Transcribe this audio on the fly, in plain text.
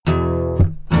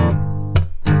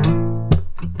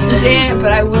didn't,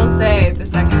 but I will say the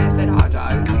second I said hot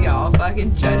dogs, y'all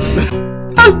fucking judged me.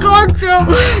 Oh God, Joe,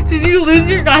 did you lose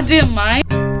your goddamn mind?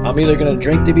 I'm either gonna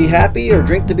drink to be happy or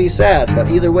drink to be sad, but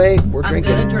either way, we're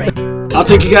drinking. I'm gonna drink. I'll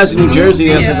take you guys to New Jersey.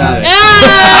 That's about it.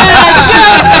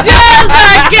 Joe's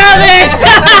not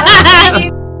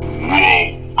coming.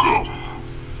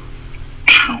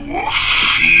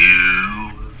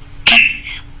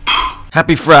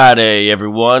 Happy Friday,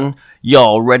 everyone.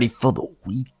 Y'all ready for the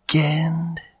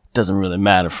weekend? Doesn't really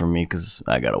matter for me because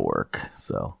I gotta work.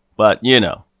 So, but you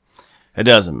know, it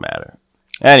doesn't matter.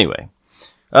 Anyway,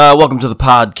 welcome to the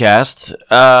podcast.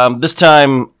 This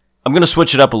time I'm gonna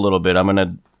switch it up a little bit. I'm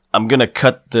gonna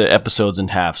cut the episodes in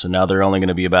half. So now they're only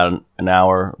gonna be about an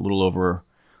hour, a little over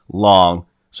long.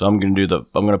 So I'm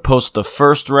gonna post the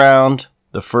first round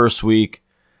the first week,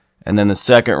 and then the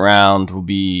second round will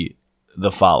be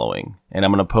the following. And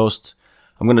I'm gonna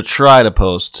try to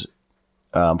post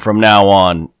from now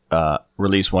on,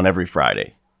 release one every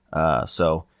Friday.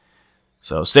 So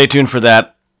stay tuned for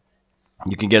that.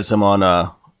 You can get some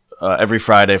on every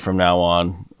Friday from now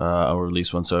on. I'll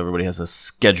release one so everybody has a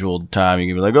scheduled time. You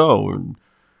can be like, oh,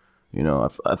 you know,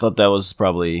 I thought that was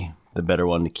probably the better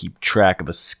one to keep track of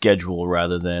a schedule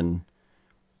rather than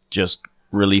just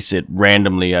release it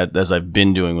randomly as I've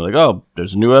been doing. We're like, oh,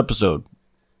 there's a new episode.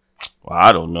 Well,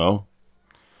 I don't know.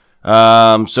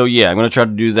 So yeah, I'm going to try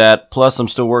to do that. Plus, I'm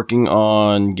still working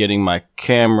on getting my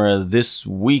camera this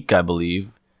week, I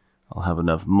believe. I'll have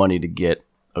enough money to get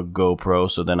a GoPro,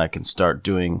 so then I can start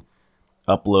doing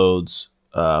uploads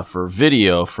for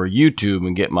video for YouTube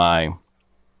and get my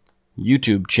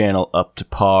YouTube channel up to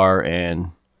par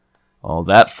and all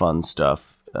that fun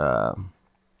stuff.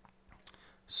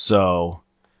 So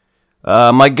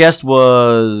my guest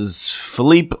was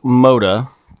Felipe Motta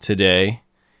today.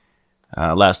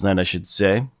 Last night, I should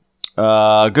say.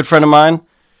 A good friend of mine.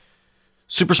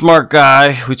 Super smart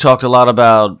guy. We talked a lot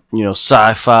about, you know,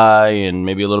 sci-fi and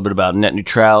maybe a little bit about net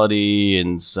neutrality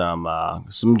and some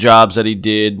jobs that he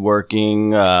did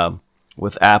working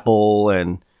with Apple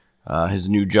and his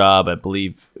new job. I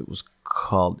believe it was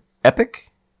called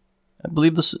Epic. I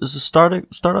believe this is a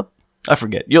startup. I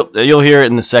forget. You'll hear it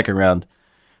in the second round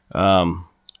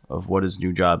of what his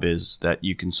new job is that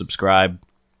you can subscribe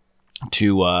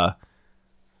to.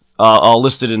 I'll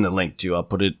list it in the link too. I'll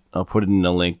put it in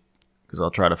the link because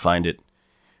I'll try to find it.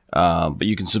 But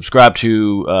you can subscribe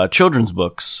to children's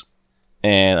books,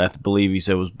 and I believe he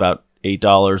said it was about $8,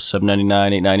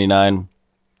 $7.99, $8.99,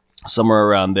 somewhere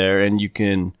around there, and you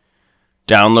can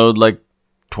download like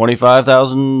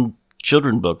 25,000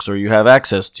 children's books, or you have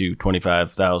access to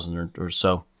 25,000 or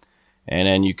so, and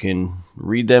then you can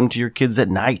read them to your kids at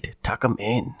night, tuck them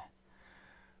in.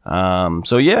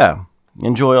 So yeah.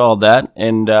 Enjoy all that,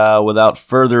 and without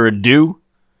further ado,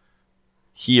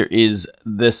 here is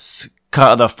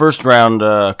the first round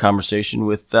conversation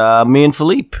with me and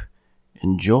Felipe.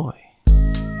 Enjoy.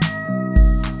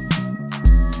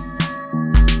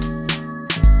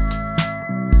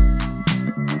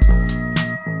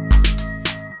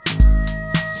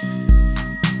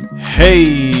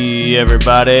 Hey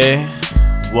everybody,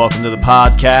 welcome to the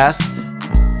podcast.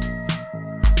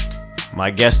 My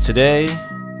guest today,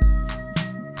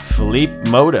 Felipe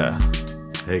Motta.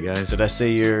 Hey guys. Did I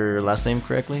say your last name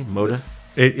correctly? Motta?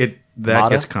 That Motta?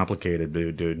 gets complicated,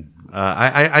 dude.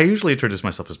 I usually introduce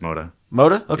myself as Motta.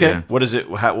 Motta? Okay. Yeah. What is it?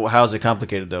 How is it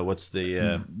complicated though? What's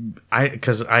the?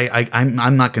 Because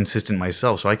I'm not consistent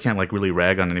myself, so I can't like really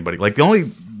rag on anybody. Like the only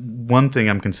one thing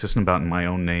I'm consistent about in my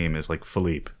own name is like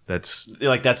Felipe. That's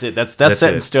it. That's set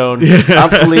in it. stone.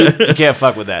 I'm Felipe. You can't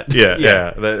fuck with that.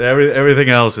 Yeah. Everything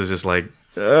else is just like,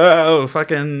 oh,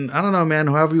 fucking, I don't know, man.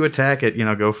 However you attack it, you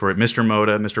know, go for it. Mr.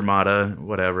 Motta, Mr. Motta,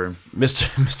 whatever. Mr.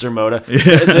 Motta. Is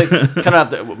it kind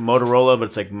of the Motorola, but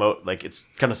it's like it's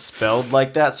kind of spelled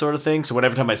like that sort of thing. So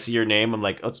whenever time I see your name, I'm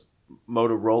like, oh, it's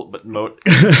Motorola, but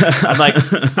I'm like,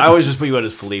 I always just put you out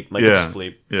as Felipe. Like, it's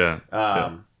Felipe. Yeah.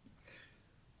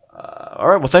 All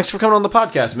right. Well, thanks for coming on the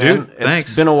podcast, man. Dude, thanks.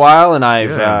 It's been a while, and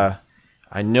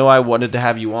I know I wanted to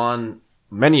have you on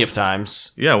many of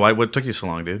times. Yeah. Why? What took you so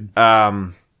long, dude?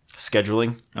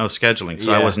 Scheduling. Oh, scheduling.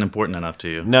 So Yeah. I wasn't important enough to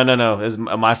you. No. It was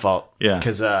my fault. Yeah.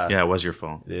 Because yeah, it was your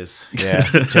fault. it is. Yeah.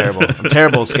 I'm terrible. I'm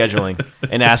terrible at scheduling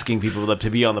and asking people to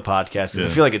be on the podcast because I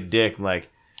feel like a dick. I'm like,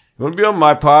 you want to be on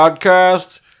my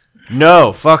podcast?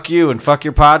 No, fuck you and fuck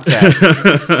your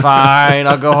podcast. Fine,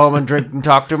 I'll go home and drink and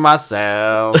talk to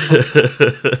myself.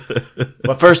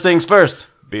 But first things first,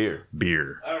 beer.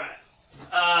 All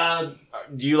right.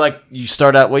 Do you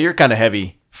start out? Well, you're kind of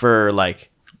heavy for like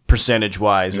percentage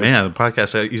wise. Man, the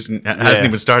podcast hasn't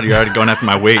even started. You're already going after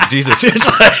my weight. Jesus. It's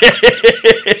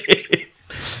like,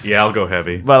 Yeah, I'll go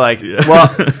heavy. But like, well,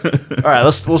 all right.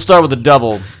 We'll start with the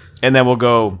double, and then we'll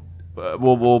go.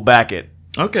 We'll back it.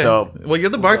 Okay. So, well, you're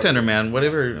the bartender, man.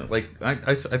 Whatever. Like,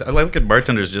 I look at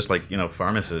bartenders just like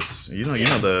pharmacists. You know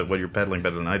what you're peddling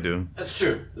better than I do. That's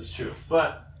true.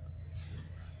 But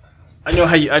I know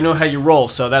how you roll.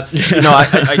 So that's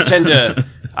I tend to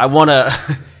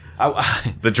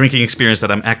the drinking experience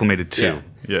that I'm acclimated to.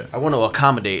 Yeah. I want to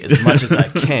accommodate as much as I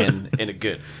can in a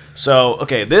good. So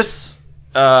okay, this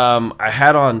I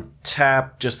had on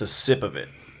tap just a sip of it.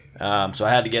 So I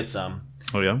had to get some.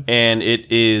 Oh yeah. And it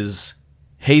is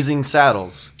Hazing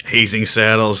Saddles. Hazing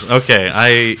Saddles.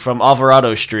 Okay, from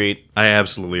Alvarado Street. I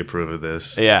absolutely approve of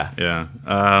this. Yeah. Yeah.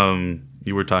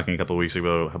 You were talking a couple of weeks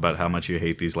ago about how much you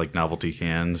hate these like novelty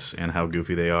cans and how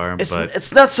goofy they are. But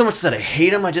it's not so much that I hate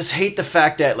them. I just hate the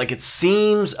fact that like it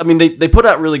seems. I mean, they put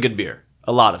out really good beer.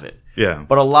 A lot of it. Yeah.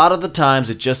 But a lot of the times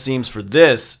it just seems for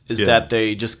this is that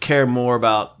they just care more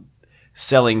about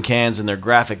selling cans and their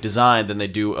graphic design than they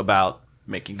do about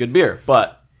making good beer.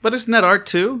 But isn't that art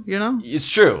too? You know, it's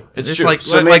true. It's true. Like,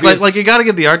 so like you got to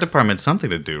give the art department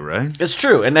something to do, right? It's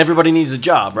true, and everybody needs a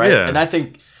job, right? Yeah. And I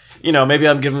think, maybe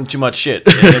I'm giving them too much shit.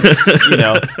 And it's,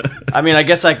 I mean, I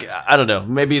guess I don't know.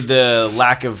 Maybe the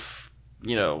lack of,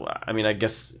 I mean, I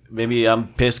guess maybe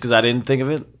I'm pissed because I didn't think of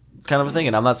it, kind of a thing,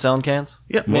 and I'm not selling cans.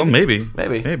 Yeah, well, maybe.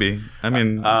 I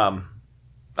mean,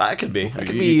 I could be.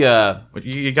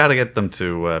 You got to get them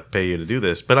to pay you to do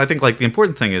this. But I think like the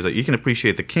important thing is that you can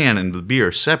appreciate the can and the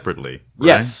beer separately. Right?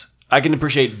 Yes, I can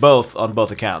appreciate both on both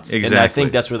accounts. Exactly. And I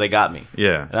think that's where they got me.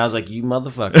 Yeah. And I was like, you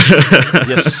motherfuckers.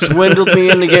 You swindled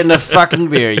me into getting a fucking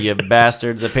beer, you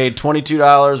bastards. I paid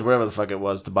 $22, whatever the fuck it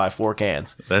was, to buy 4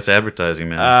 cans. That's advertising,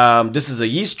 man. This is a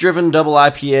yeast-driven double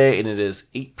IPA, and it is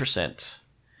 8%.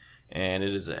 And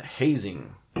it is a hazy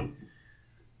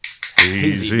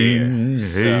beer.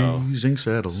 Hazing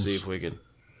Saddles. See if we can.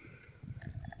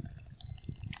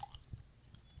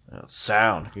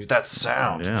 Sound. Use that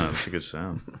sound. Yeah, that's a good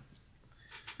sound.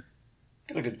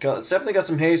 Got a good color. It's definitely got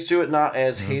some haze to it. Not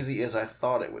as hazy as I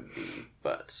thought it would be,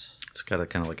 but it's got a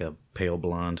kind of like a pale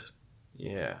blonde.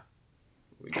 Yeah.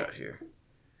 What we got here.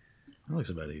 That looks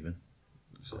about even.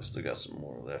 So I still got some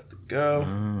more left to go.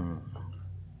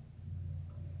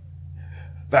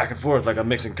 Back and forth like I'm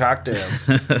mixing cocktails.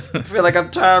 I feel like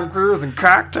I'm Tom Cruise in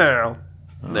Cocktail.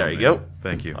 There you go.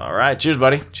 Thank you. All right. Cheers,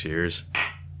 buddy. Cheers.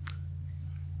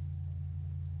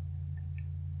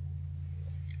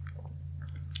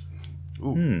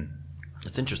 Ooh.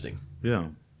 That's interesting. Yeah.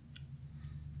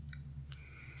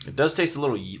 It does taste a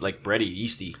little like bready,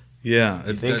 yeasty. Yeah.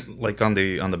 Think? on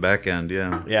the back end,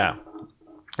 yeah. Yeah.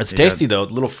 It's tasty though.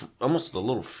 Almost a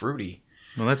little fruity.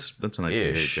 Well, that's an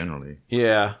IPA generally.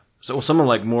 Yeah. So something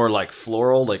like more like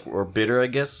floral, like or bitter, I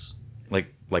guess.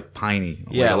 Like piney.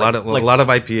 Yeah, like a lot of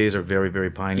IPAs are very, very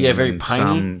piney. Yeah, very and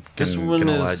piney. Some This can one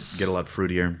get a lot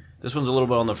fruitier. This one's a little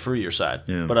bit on the fruitier side.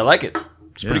 Yeah. But I like it.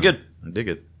 It's pretty good. I dig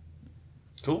it.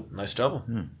 Cool. Nice double.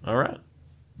 All right.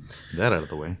 That out of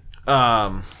the way.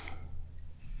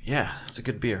 Yeah, it's a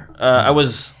good beer. I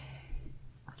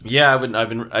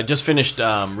just finished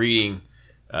reading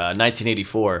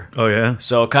 1984. Oh yeah.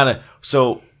 So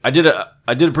I did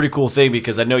a pretty cool thing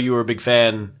because I know you were a big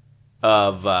fan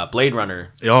of Blade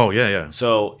Runner. Oh yeah.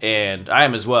 So, and I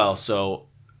am as well. So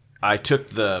I took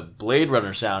the Blade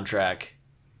Runner soundtrack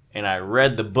and I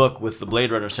read the book with the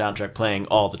Blade Runner soundtrack playing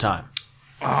all the time.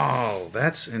 Oh,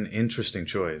 that's an interesting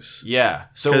choice. Yeah.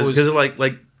 So because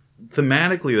like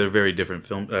thematically they're very different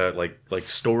film like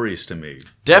stories to me.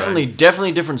 Definitely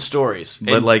different stories.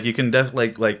 But and, like you can but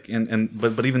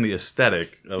even the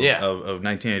aesthetic of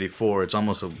 1984, it's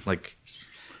almost like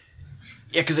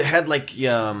because it had like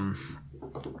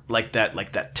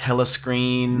that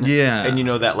telescreen. Yeah. And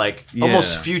that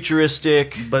almost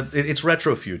futuristic. But it's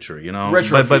retro future,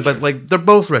 Retro but like they're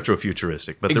both retro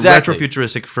futuristic. But Exactly. they're retro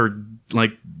futuristic for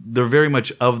like they're very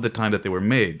much of the time that they were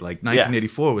made. Like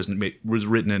 1984 was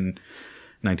written in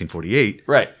 1948.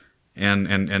 Right.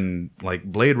 And like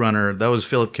Blade Runner, that was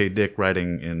Philip K. Dick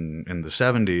writing in the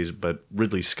 70s, but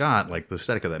Ridley Scott, like the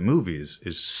aesthetic of that movie is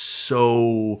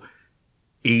so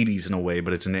 80s in a way,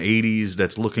 but it's an 80s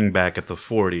that's looking back at the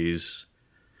 40s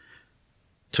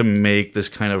to make this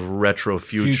kind of retro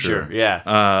future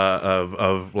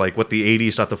of like what the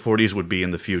 80s thought the 40s would be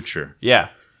in the future. Yeah.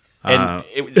 And I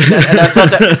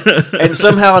thought that, and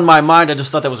somehow in my mind, I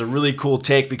just thought that was a really cool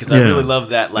take because I really love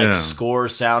that score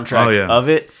soundtrack of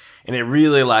it, and it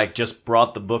really just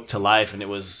brought the book to life, and it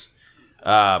was,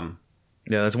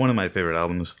 that's one of my favorite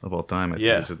albums of all time. I think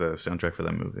it's the soundtrack for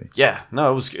that movie. Yeah,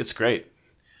 no, it's great.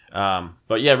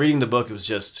 But yeah, reading the book, it was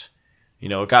just,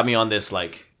 it got me on this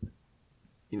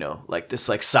like this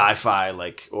like sci-fi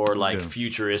like or like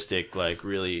futuristic like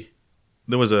really.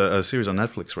 There was a series on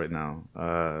Netflix right now,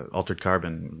 Altered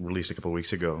Carbon, released a couple of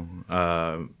weeks ago.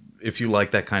 If you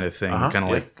like that kind of thing, kind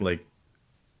of like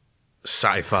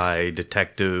sci-fi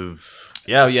detective,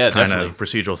 kind definitely. of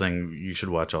procedural thing, you should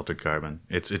watch Altered Carbon.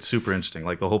 It's super interesting.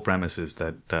 Like the whole premise is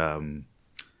that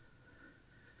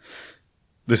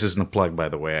this isn't a plug, by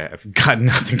the way. I've got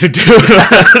nothing to do with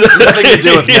nothing to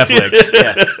do with Netflix.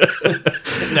 Yeah.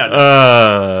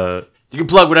 No. You can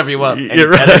plug whatever you want at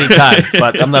any time,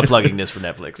 but I'm not plugging this for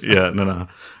Netflix. Yeah, no.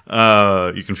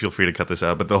 You can feel free to cut this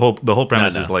out, but the whole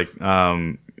premise is like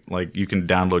you can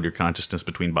download your consciousness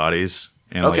between bodies,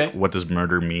 and like what does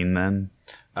murder mean then?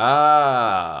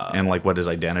 And like what is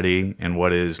identity, and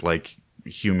what is like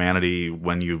humanity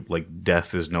when you like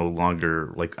death is no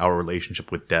longer like our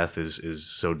relationship with death is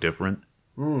so different.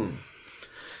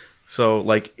 So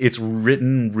like it's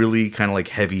written really kind of like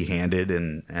heavy-handed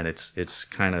and it's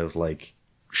kind of like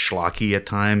schlocky at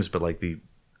times, but like the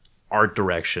art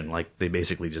direction, like they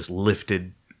basically just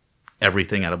lifted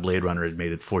everything out of Blade Runner and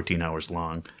made it 14 hours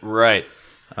long. Right.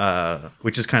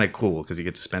 Which is kind of cool because you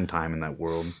get to spend time in that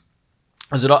world.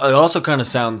 It also kind of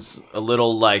sounds a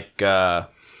little like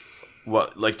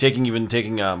taking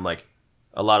like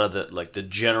a lot of the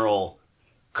general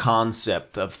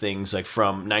concept of things like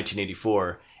from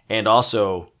 1984. And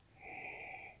also,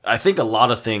 I think a lot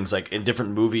of things, like, in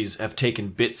different movies have taken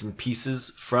bits and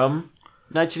pieces from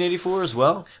 1984 as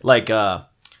well. Like,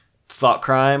 Thought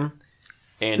Crime.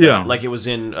 And, like, it was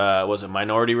in, was it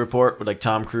Minority Report with, like,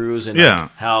 Tom Cruise? And,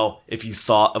 like, how if you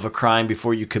thought of a crime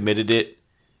before you committed it,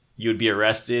 you would be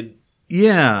arrested.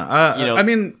 Yeah. I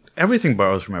mean, everything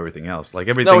borrows from everything else. Like,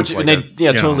 everything.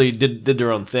 They totally did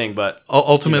their own thing, but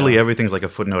ultimately, everything's like a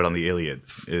footnote on the Iliad.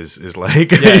 Is like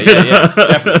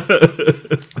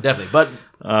definitely.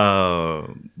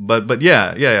 But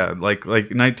yeah. Like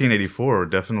 1984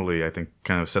 definitely, I think,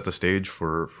 kind of set the stage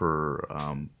for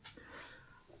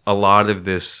a lot of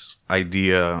this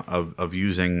idea of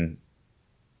using.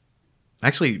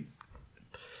 Actually,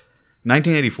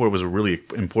 1984 was a really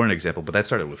important example, but that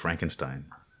started with Frankenstein.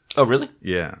 Oh, really?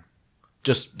 Yeah.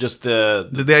 Just the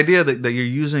idea that you're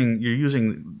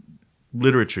using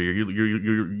literature,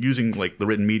 you're using like the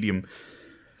written medium,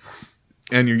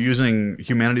 and you're using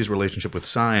humanity's relationship with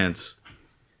science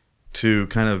to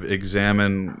kind of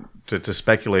examine, to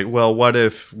speculate. Well, what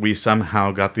if we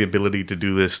somehow got the ability to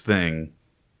do this thing?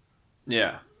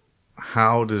 Yeah.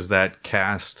 How does that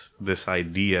cast this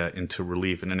idea into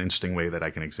relief in an interesting way that I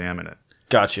can examine it?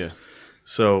 Gotcha.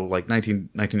 So, like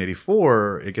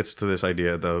 1984, it gets to this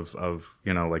idea of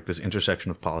like this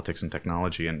intersection of politics and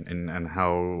technology, and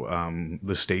how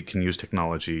the state can use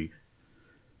technology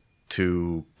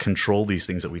to control these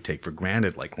things that we take for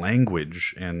granted, like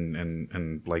language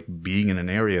and like being in an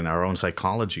area in our own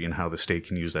psychology, and how the state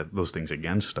can use those things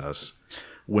against us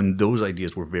when those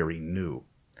ideas were very new.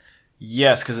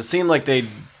 Yes, because it seemed like they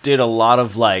did a lot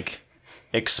of like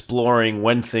exploring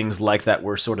when things like that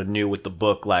were sort of new with the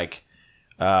book, like.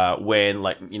 When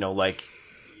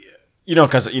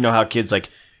because how kids like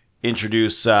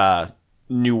introduce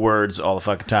new words all the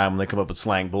fucking time when they come up with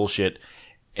slang bullshit,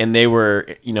 and they were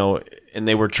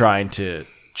trying to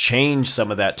change some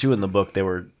of that too in the book. They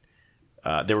were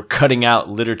cutting out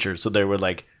literature, so they were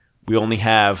like, we only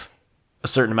have a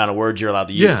certain amount of words you're allowed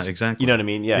to use. Yeah, exactly. You know what I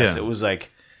mean? Yes, yeah. It was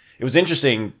like it was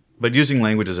interesting. But using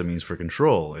language as a means for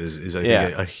control is I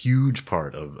think a huge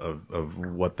part of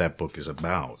what that book is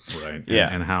about, right? Yeah.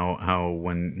 And how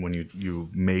when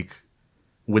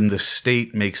when the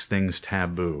state makes things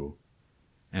taboo,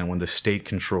 and when the state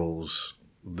controls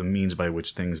the means by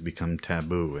which things become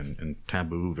taboo, and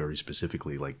taboo very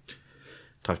specifically, like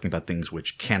talking about things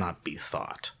which cannot be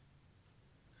thought.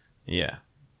 Yeah.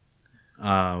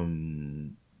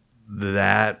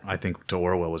 That, I think, to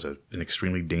Orwell was an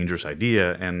extremely dangerous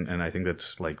idea, and I think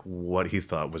that's like what he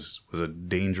thought was a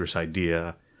dangerous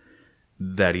idea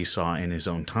that he saw in his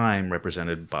own time,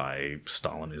 represented by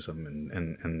Stalinism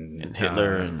and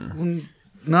Hitler.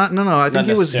 No. I think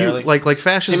he was like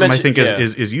fascism. I think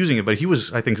is using it, but he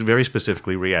was, I think, very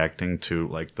specifically reacting to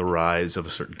like the rise of a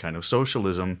certain kind of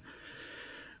socialism,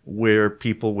 where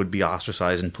people would be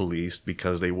ostracized and policed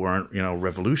because they weren't,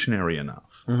 revolutionary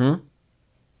enough. Mm-hmm.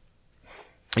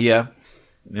 Yeah.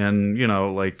 And,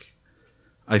 like,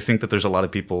 I think that there's a lot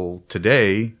of people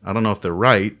today, I don't know if they're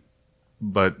right,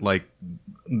 but, like,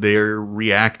 they're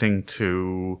reacting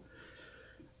to,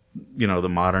 the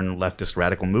modern leftist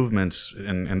radical movements,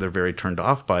 and they're very turned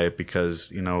off by it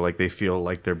because, like, they feel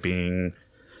like they're being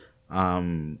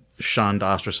shunned,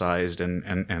 ostracized,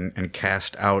 and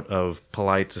cast out of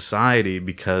polite society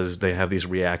because they have these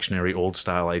reactionary old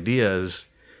style ideas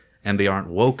and they aren't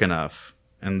woke enough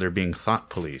and they're being thought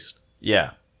policed.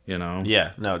 Yeah. You know?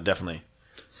 Yeah. No, definitely.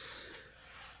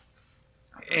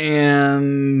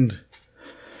 And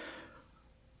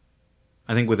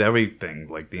I think with everything,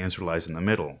 like, the answer lies in the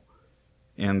middle.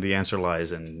 And the answer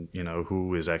lies in, you know,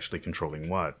 who is actually controlling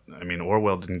what. I mean,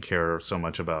 Orwell didn't care so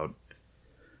much about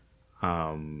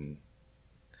popular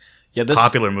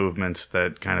movements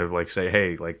that kind of like say,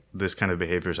 hey, like, this kind of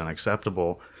behavior is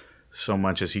unacceptable, so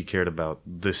much as he cared about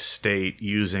the state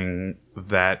using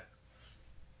that,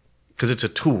 because it's a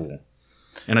tool.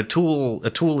 And a tool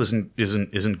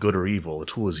isn't good or evil. A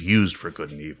tool is used for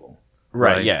good and evil.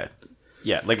 Right. Yeah.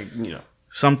 Yeah. Like, you know.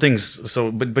 Some things. So,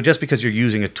 but just because you're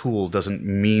using a tool doesn't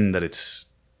mean that it's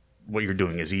what you're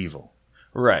doing is evil.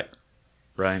 Right.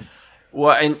 Right.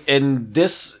 Well,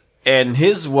 and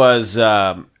his was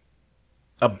a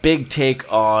big take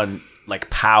on like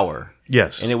power.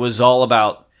 Yes. And it was all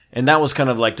about, and that was kind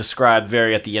of like described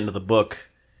very at the end of the book,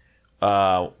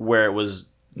 where it was.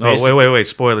 Oh, wait!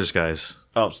 Spoilers, guys.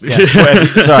 Oh, yeah,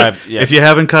 sorry. Yeah. If you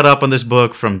haven't caught up on this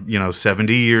book from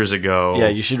 70 years ago, yeah,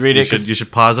 you should read it. You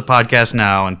should pause the podcast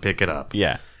now and pick it up.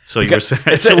 Yeah. So you're saying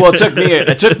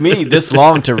it took me this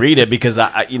long to read it because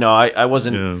I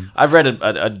wasn't. Yeah. I've read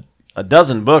a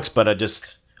dozen books, but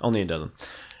only a dozen.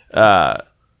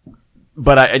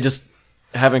 But I just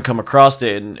haven't come across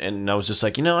it, and I was just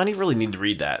like, I really need to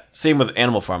read that. Same with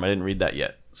Animal Farm. I didn't read that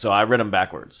yet, so I read them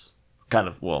backwards. Kind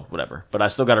of, well, whatever. But I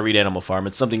still got to read Animal Farm.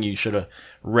 It's something you should have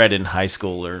read in high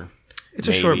school or. It's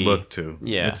maybe a short book too.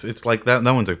 Yeah, it's like that.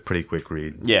 That one's a pretty quick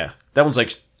read. Yeah, that one's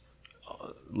like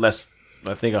less.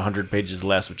 I think 100 pages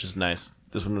less, which is nice.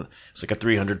 This one it's like a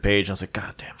 300 page. I was like,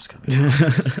 God damn, it's gonna be.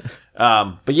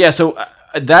 But yeah, so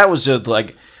that was just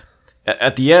like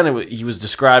at the end, he was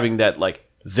describing that like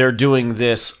they're doing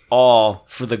this all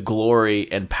for the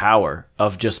glory and power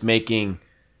of just making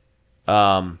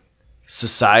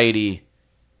society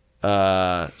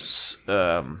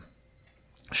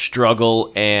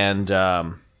struggle and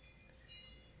what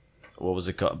was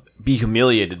it called? Be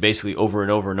humiliated basically over and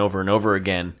over and over and over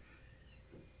again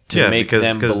to make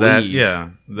them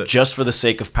believe just for the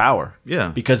sake of power. Yeah.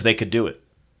 Because they could do it.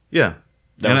 Yeah.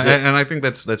 And I think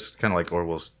that's kind of like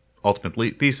Orwell's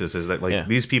ultimate thesis is that like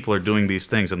these people are doing these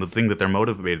things and the thing that they're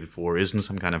motivated for isn't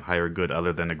some kind of higher good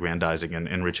other than aggrandizing and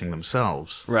enriching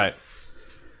themselves. Right.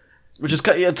 Which is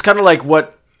it's kind of like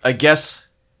what I guess.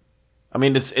 I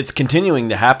mean, it's continuing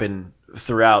to happen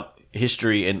throughout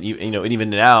history, and and even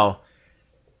now,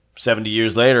 70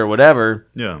 years later, or whatever.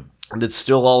 Yeah, it's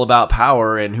still all about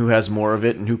power and who has more of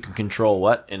it and who can control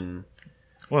what. And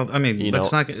well, I mean,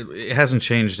 it hasn't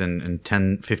changed in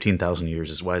 10, 15,000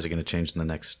 years. Why is it going to change in the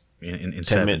next in 10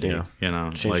 70?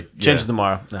 Minutes, change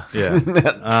tomorrow. No. Yeah,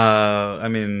 I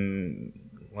mean,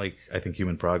 like I think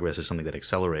human progress is something that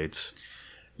accelerates.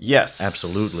 Yes.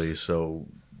 Absolutely. So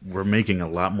we're making a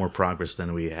lot more progress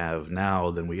than we have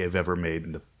now than we have ever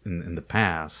made in the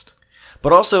past.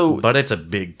 But also... But it's a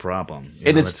big problem.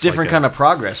 And it's different kind of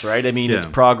progress, right? I mean, it's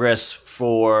progress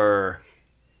for,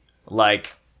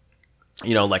 like,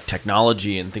 like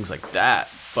technology and things like that.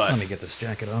 But let me get this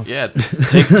jacket off. Yeah.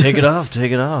 Take it off.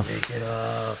 Take it off. Take it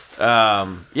off.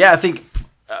 Yeah, I think,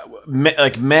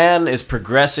 like, man is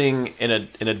progressing in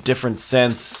a different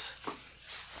sense.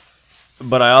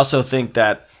 But I also think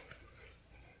that,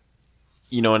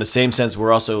 in the same sense,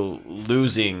 we're also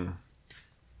losing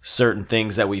certain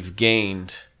things that we've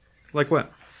gained. Like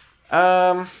what?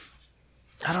 I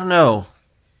don't know.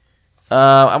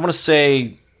 I want to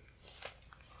say,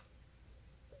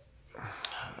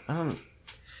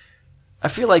 I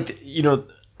feel like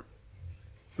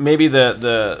maybe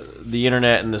the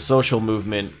internet and the social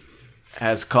movement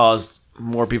has caused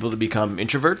more people to become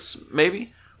introverts,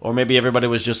 maybe. Or maybe everybody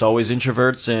was just always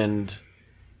introverts and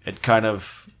it kind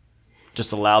of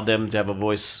just allowed them to have a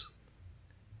voice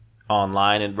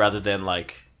online and rather than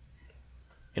like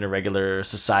in a regular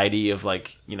society of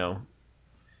like,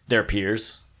 their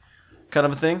peers kind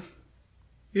of a thing.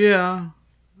 Yeah.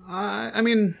 I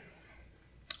mean,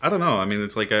 I don't know. I mean,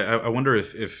 it's like I wonder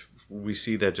if we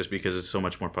see that just because it's so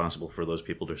much more possible for those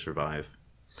people to survive.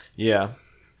 Yeah.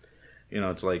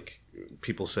 It's like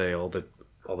people say all the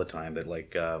time that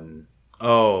like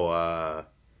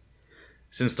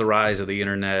since the rise of the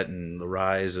internet and the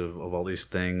rise of all these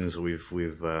things we've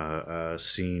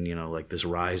seen like this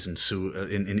rise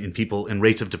in people in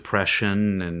rates of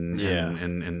depression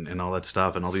and all that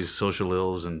stuff and all these social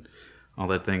ills and all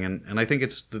that thing and I think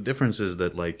it's the difference is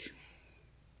that like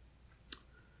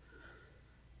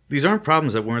these aren't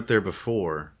problems that weren't there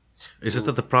before. It's just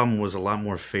that the problem was a lot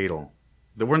more fatal.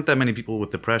 There weren't that many people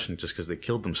with depression just because they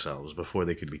killed themselves before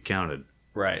they could be counted.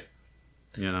 Right.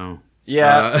 You know?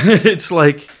 Yeah. It's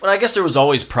like... But I guess there was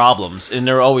always problems, and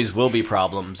there always will be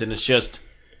problems, and it's just...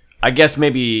 I guess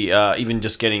maybe even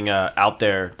just getting out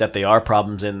there that they are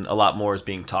problems and a lot more is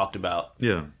being talked about.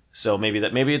 Yeah. So maybe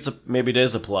it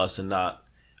is a plus and not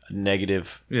a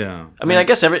negative. Yeah. I mean, I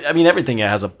guess everything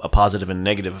has a positive and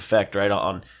negative effect, right?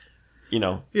 On you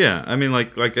know. Yeah. I mean,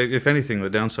 like if anything, the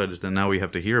downside is that now we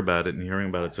have to hear about it, and hearing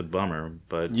about it's a bummer.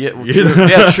 But yeah, true.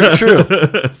 Yeah, true.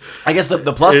 I guess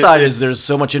the plus side is there's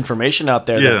so much information out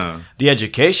there. That the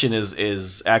education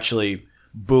is actually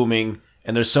booming.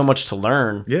 And there's so much to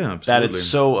learn that it's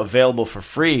so available for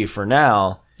free for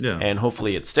now. Yeah. And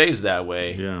hopefully it stays that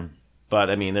way. Yeah.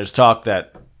 But, I mean, there's talk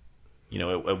that,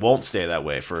 it won't stay that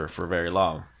way for very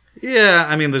long. Yeah.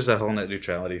 I mean, there's that whole net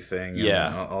neutrality thing.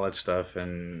 And all that stuff.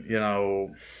 And,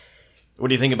 What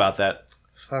do you think about that?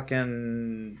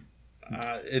 Fucking...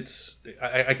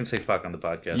 I can say fuck on the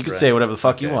podcast. You can say whatever the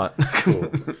fuck you want. Cool.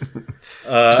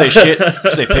 Say shit.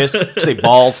 Say piss. Say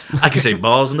balls. I can say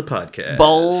balls on the podcast.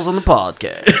 Balls on the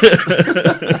podcast.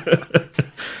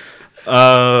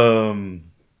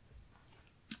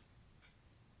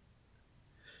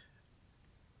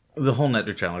 The whole net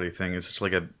neutrality thing is such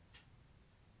like a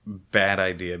bad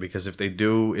idea because if they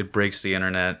do, it breaks the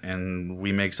internet, and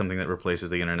we make something that replaces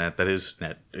the internet that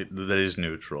is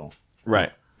neutral.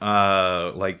 Right.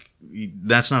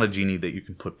 That's not a genie that you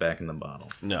can put back in the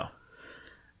bottle. No.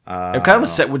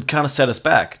 It would kind of set us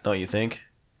back, don't you think?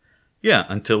 Yeah,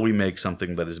 until we make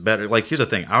something that is better. Like, here's the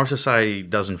thing: our society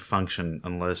doesn't function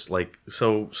unless,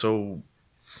 so.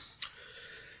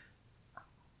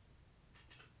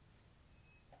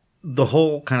 The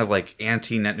whole kind of like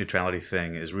anti-net neutrality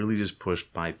thing is really just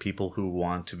pushed by people who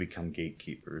want to become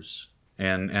gatekeepers,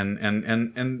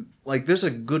 and like, there's a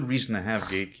good reason to have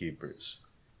gatekeepers.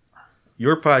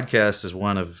 Your podcast is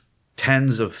one of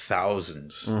tens of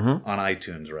thousands on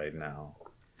iTunes right now.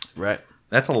 Right.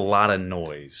 That's a lot of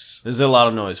noise. There's a lot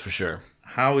of noise for sure.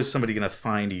 How is somebody going to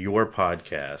find your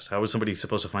podcast? How is somebody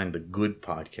supposed to find the good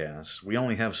podcast? We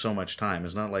only have so much time.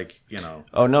 It's not like,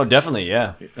 Oh, no, definitely,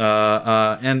 yeah.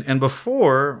 And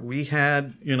before, we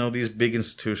had, these big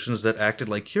institutions that acted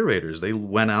like curators. They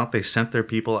went out, they sent their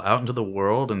people out into the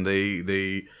world, and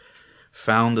they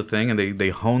found the thing, and they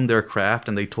honed their craft,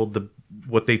 and they told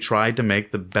what they tried to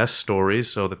make the best stories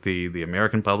so that the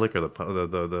American public or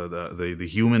the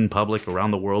human public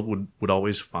around the world would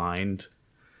always find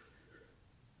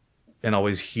and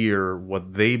always hear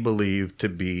what they believed to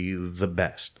be the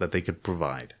best that they could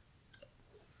provide.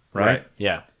 Right?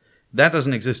 Yeah. That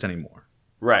doesn't exist anymore.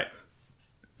 Right.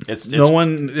 No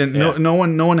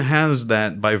one has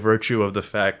that by virtue of the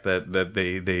fact that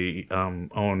they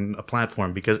own a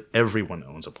platform, because everyone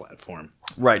owns a platform.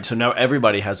 Right. So now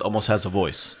everybody almost has a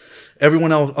voice.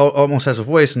 Everyone else almost has a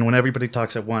voice, and when everybody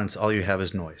talks at once, all you have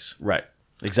is noise. Right.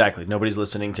 Exactly. Nobody's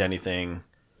listening to anything.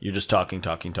 You're just talking.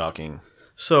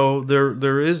 So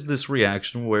there is this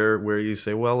reaction where you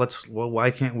say, well,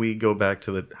 why can't we go back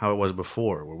to how it was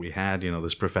before, where we had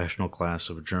this professional class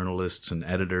of journalists and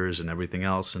editors and everything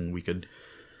else, and we could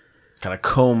kind of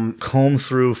comb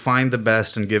through, find the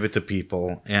best, and give it to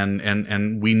people,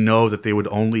 and we know that they would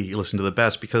only listen to the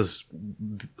best because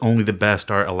only the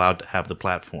best are allowed to have the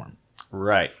platform.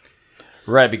 Right,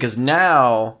 because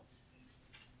now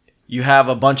you have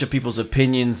a bunch of people's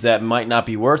opinions that might not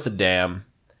be worth a damn.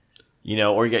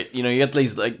 Or you get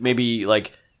these maybe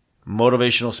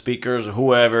motivational speakers or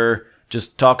whoever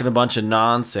just talking a bunch of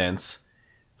nonsense,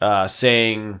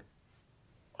 saying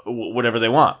whatever they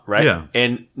want, right? Yeah,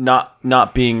 and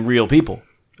not being real people,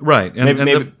 right? And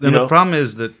the problem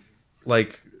is that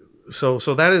so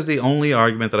that is the only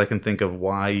argument that I can think of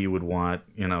why you would want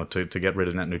to get rid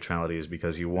of net neutrality, is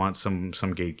because you want some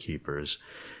gatekeepers,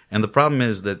 and the problem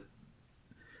is that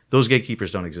those gatekeepers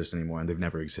don't exist anymore, and they've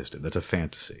never existed. That's a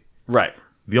fantasy. Right.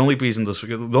 The only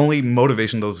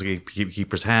motivation those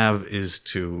gatekeepers have is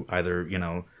to either,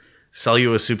 sell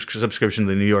you a subscription to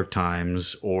the New York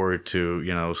Times, or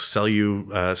to, sell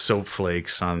you soap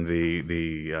flakes on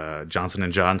the Johnson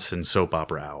 & Johnson soap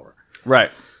opera hour.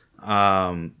 Right.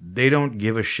 They don't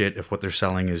give a shit if what they're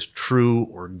selling is true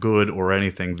or good or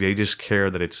anything. They just care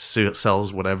that it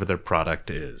sells whatever their product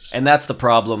is. And that's the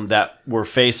problem that we're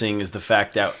facing, is the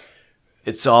fact that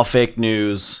it's all fake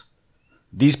news.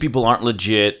 These people aren't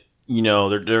legit.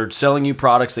 They're selling you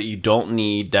products that you don't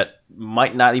need, that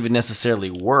might not even necessarily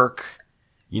work,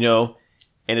 and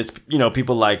it's,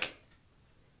 people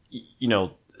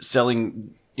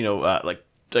selling,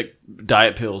 like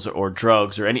diet pills or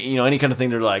drugs or any kind of thing.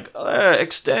 They're like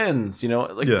extends,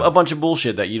 like Yeah. a bunch of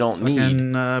bullshit that you don't need.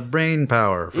 And brain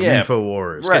power from Yeah.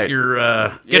 Infowars. Right. Get your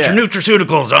Yeah.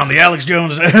 nutraceuticals on the Alex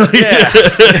Jones. Yeah,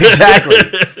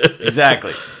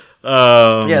 exactly.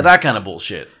 Yeah, that kind of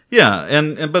bullshit. Yeah,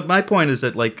 and but my point is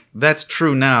that like that's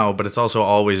true now, but it's also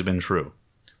always been true.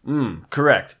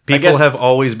 Correct. People have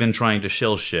always been trying to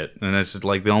shill shit, and it's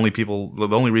like the only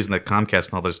reason that Comcast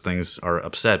and all those things are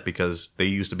upset because they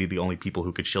used to be the only people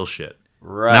who could shill shit.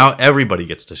 Right. Now everybody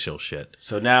gets to shill shit.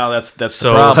 So now that's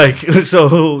So the problem.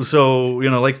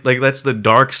 like like that's the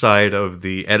dark side of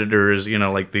the editors.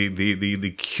 Like the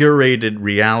curated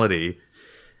reality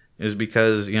is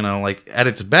because like at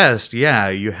its best, yeah,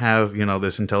 you have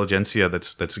this intelligentsia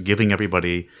that's giving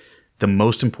everybody the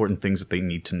most important things that they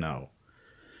need to know.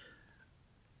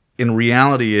 In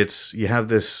reality, you have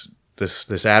this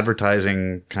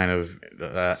advertising kind of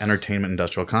entertainment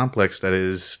industrial complex that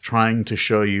is trying to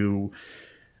show you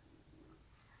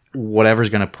whatever's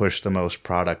going to push the most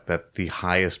product that the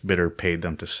highest bidder paid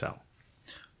them to sell.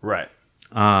 Right.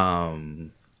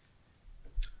 Um,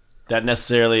 That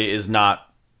necessarily is not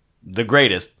the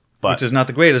greatest, but which is not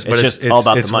the greatest, but it's just all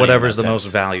about it's the money. whatever's in the that most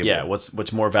sense. valuable. Yeah,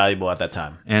 what's more valuable at that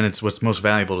time. And it's what's most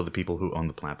valuable to the people who own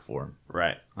the platform.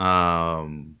 Right.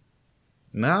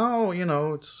 Now,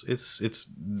 it's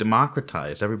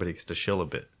democratized. Everybody gets to shill a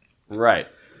bit. Right.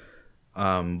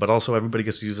 But also everybody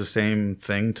gets to use the same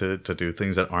thing to do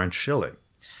things that aren't shilling.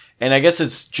 And I guess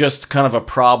it's just kind of a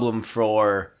problem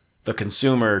for the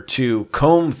consumer to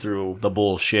comb through the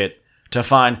bullshit to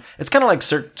find. It's kind of like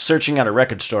searching at a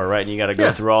record store, right? And you got to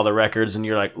go through all the records, and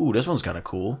you're like, "Ooh, this one's kind of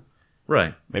cool.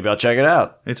 Right. Maybe I'll check it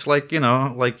out." It's like,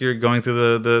 like you're going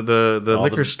through the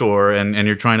liquor store and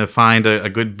you're trying to find a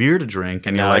good beer to drink,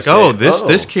 and you're Now I like, say,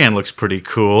 this can looks pretty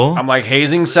cool. I'm like,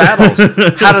 hazing saddles.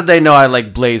 How did they know I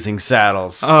like blazing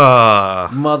saddles?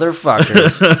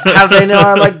 Motherfuckers. How did they know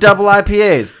I like double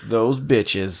IPAs? Those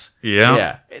bitches. Yeah.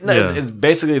 Yeah. It's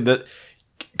basically the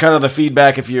kind of the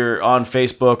feedback if you're on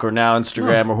Facebook or now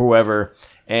Instagram or whoever,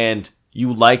 and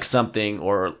you like something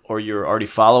or you're already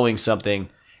following something,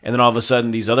 and then all of a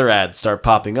sudden these other ads start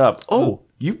popping up. Oh,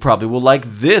 you probably will like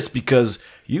this because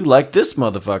you like this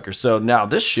motherfucker. So now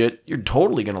this shit you're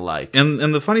totally gonna like.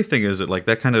 And the funny thing is that like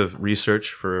that kind of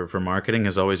research for marketing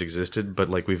has always existed, but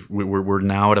like we're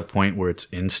now at a point where it's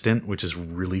instant, which is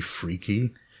really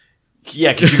freaky.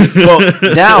 Yeah, because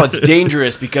now it's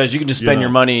dangerous because you can just spend your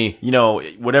money,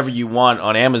 whatever you want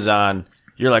on Amazon.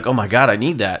 You're like, oh my god, I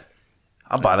need that.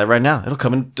 I'll buy that right now. It'll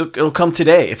come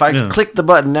today. If I click the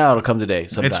button now, it'll come today.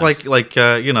 Sometimes. It's like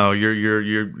you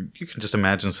can just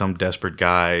imagine some desperate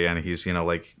guy and he's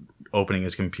like opening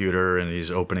his computer and he's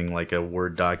opening like a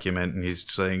Word document and he's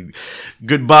saying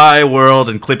goodbye world,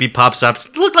 and Clippy pops up.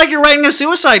 Look like you're writing a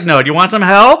suicide note. You want some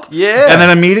help? Yeah. And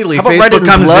then immediately How about red Facebook and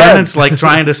comes blood? in. It's like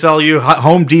trying to sell you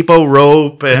Home Depot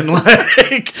rope and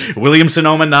like Williams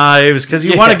Sonoma knives because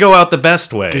you want to go out the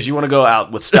best way. Because you want to go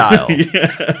out with style.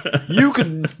 You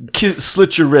could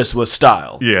slit your wrist with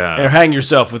style. Yeah. And hang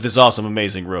yourself with this awesome,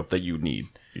 amazing rope that you need.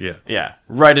 Yeah. Yeah.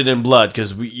 Write it in blood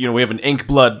because we have an ink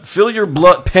blood. Fill your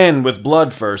blood pen with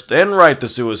blood first, then write the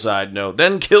suicide note,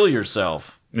 then kill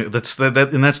yourself. That's the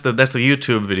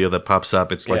YouTube video that pops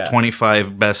up. It's like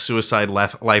 25 best suicide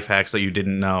life hacks that you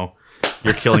didn't know.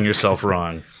 You're killing yourself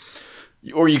wrong.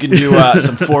 Or you can do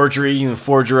some forgery. You can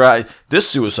forgerize. This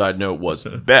suicide note was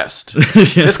best.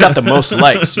 This got the most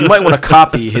likes. You might want to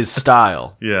copy his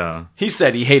style. Yeah. He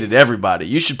said he hated everybody.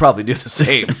 You should probably do the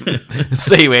same.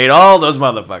 Say you hate all those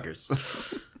motherfuckers.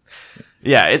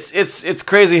 Yeah, it's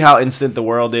crazy how instant the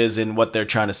world is in what they're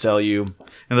trying to sell you.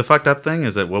 And the fucked up thing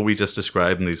is that what we just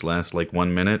described in these last 1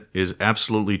 minute is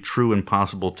absolutely true and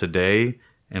possible today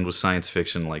and was science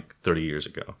fiction 30 years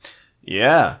ago.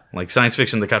 Yeah. Like science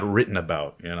fiction that got written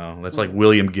about, That's like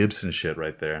William Gibson shit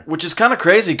right there. Which is kind of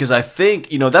crazy because I think,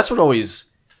 that's what always,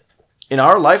 in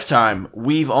our lifetime,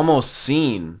 we've almost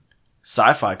seen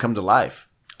sci-fi come to life.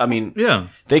 I mean, yeah,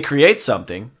 they create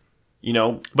something,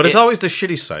 but it's always the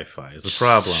shitty sci-fi is the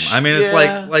problem. I mean, it's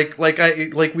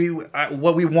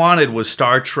what we wanted was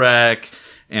Star Trek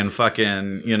and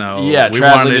fucking, we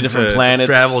traveling to different planets.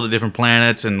 Travel to different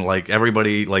planets, and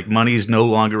everybody, money's no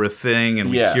longer a thing,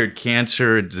 and we cured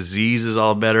cancer, disease is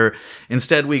all better.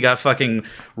 Instead, we got fucking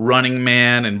Running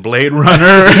Man and Blade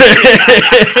Runner,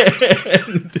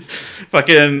 and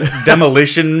fucking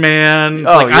Demolition Man.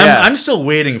 I'm still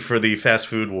waiting for the fast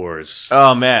food wars.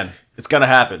 Oh man, it's gonna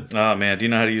happen. Oh man, do you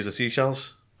know how to use the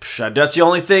seashells? That's the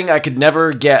only thing I could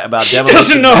never get about He Demolition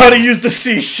doesn't know Man. how to use the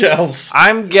seashells.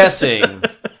 I'm guessing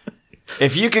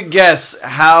if you could guess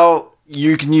how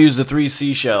you can use the 3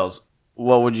 seashells,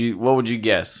 what would you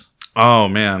guess? Oh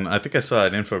man, I think I saw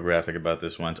an infographic about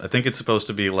this once. I think it's supposed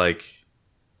to be like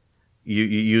you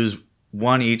use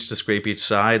one each to scrape each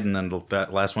side, and then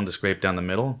that last one to scrape down the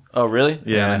middle. Oh, really?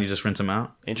 Yeah, and then you just rinse them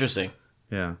out. Interesting.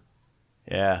 Yeah.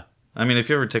 Yeah. I mean, if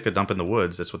you ever take a dump in the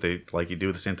woods, that's what they like. You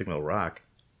do the same thing with a rock.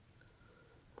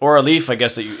 Or a leaf, I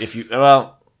guess that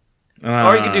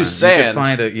or you could do sand.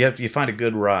 You find a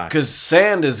good rock. Because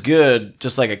sand is good,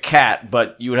 just like a cat,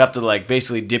 but you would have to like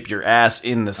basically dip your ass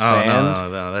in the sand.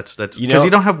 No, that's because you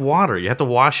don't have water. You have to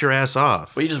wash your ass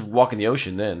off. Well, you just walk in the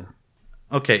ocean then.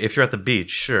 Okay, if you're at the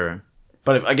beach, sure.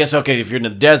 But if you're in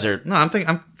the desert. No, I'm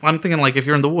thinking like if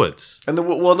you're in the woods. In the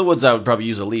woods, I would probably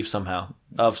use a leaf somehow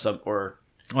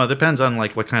Well, it depends on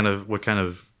like what kind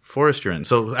of forest you're in.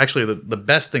 So actually, the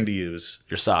best thing to use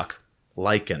your sock.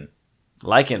 lichen.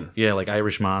 Lichen. Yeah, like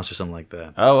Irish moss or something like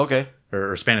that. Oh, okay.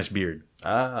 Or Spanish beard.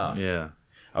 Ah. Yeah.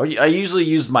 I usually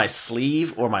use my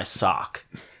sleeve or my sock.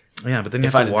 Yeah, but then you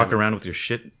have to walk around with your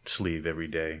shit sleeve every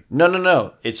day.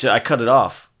 No. I cut it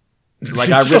off. Like,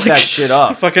 I ripped that shit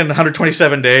off. Fucking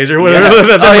 127 days or whatever. Yeah.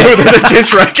 The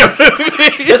Ditch Rank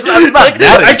movie. It's not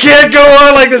that I can't go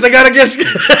on like this. I gotta get...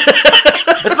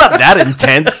 It's not that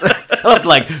intense. I don't have to,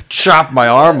 like, chop my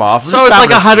arm off. So it's like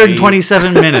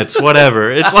 127 minutes,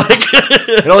 whatever. It's like...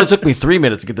 It only took me 3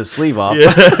 minutes to get the sleeve off.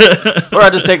 Yeah. Or I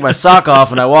just take my sock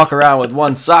off and I walk around with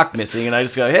one sock missing and I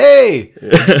just go, hey!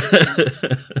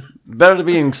 Better to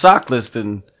being sockless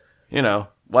than,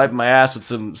 wipe my ass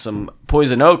with some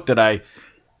poison oak that I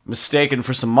mistaken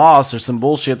for some moss or some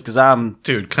bullshit because I'm...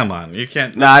 Dude, come on. You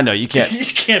can't... Nah, I know. You can't. You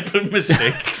can't put a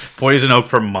mistake. Poison oak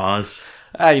for moss.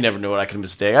 You never know what I can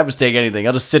mistake. I mistake anything.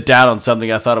 I'll just sit down on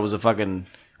something I thought it was a fucking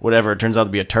whatever. It turns out to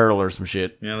be a turtle or some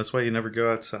shit. Yeah, that's why you never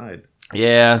go outside.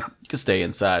 Yeah, you can stay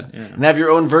inside. Yeah. And have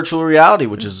your own virtual reality,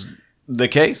 which is the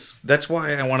case. That's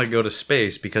why I want to go to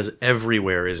space, because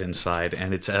everywhere is inside,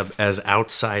 and it's as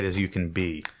outside as you can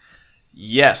be.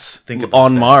 Yes, think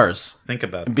on Mars. Think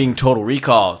about it. Being Total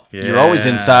Recall. Yeah. You're always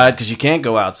inside because you can't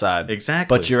go outside.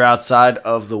 Exactly. But you're outside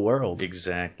of the world.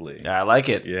 Exactly. Yeah, I like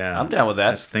it. Yeah. I'm down with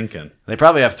that. That's thinking. They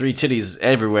probably have 3 titties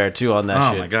everywhere, too, on that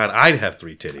shit. Oh, my God. I'd have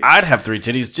 3 titties. I'd have 3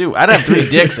 titties, too. I'd have 3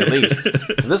 dicks, at least.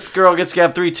 If this girl gets to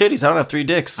have 3 titties, I don't have 3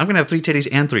 dicks. I'm going to have 3 titties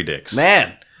and 3 dicks.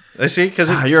 Man. I see, because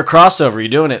you're a crossover. You're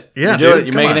doing it. Yeah, you're doing it.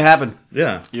 You're making it happen.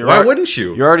 Yeah. Why wouldn't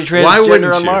you? You're already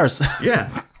transgender on Mars.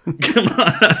 Yeah. Come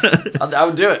on. I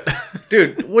would do it.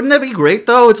 Dude, wouldn't that be great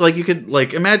though? It's like you could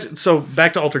like imagine, so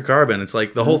back to Altered Carbon, it's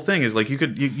like the whole thing is like you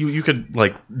could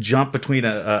like jump between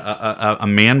a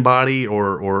man body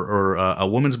or a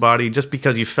woman's body just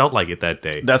because you felt like it that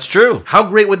day. That's true. How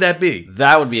great would that be?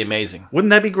 That would be amazing. Wouldn't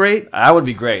that be great? That would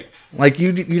be great. Like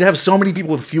you'd have so many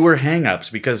people with fewer hang-ups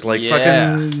because like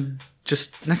fucking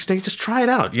just next day, just try it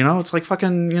out. It's like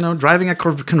fucking, driving a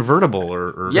convertible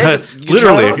or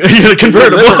literally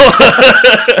convertible.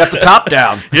 Got the top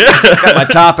down. Yeah. Got my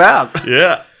top out.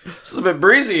 Yeah. This is a bit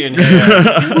breezy in here.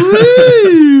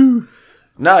 Woo!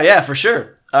 No, yeah, for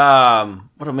sure.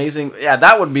 What amazing. Yeah,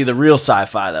 that would be the real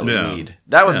sci-fi that we need.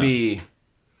 That would be,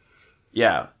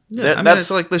 Yeah, I mean,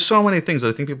 it's like there's so many things that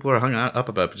I think people are hung up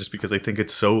about just because they think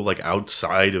it's so like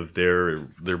outside of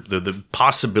the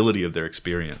possibility of their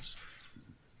experience.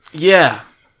 Yeah,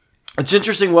 it's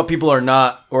interesting what people are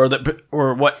not, or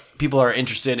what people are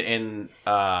interested in.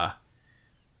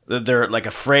 They're like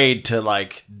afraid to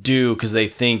like do because they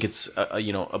think it's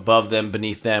above them,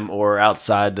 beneath them, or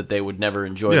outside that they would never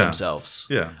enjoy themselves.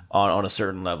 Yeah, on a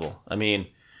certain level. I mean,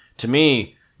 to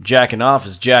me, jacking off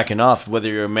is jacking off, whether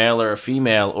you're a male or a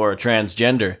female or a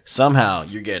transgender. Somehow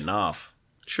you're getting off.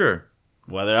 Sure.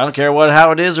 Whether I don't care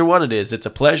how it is or what it is, it's a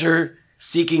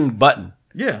pleasure-seeking button.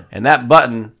 Yeah, and that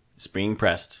button is being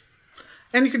pressed.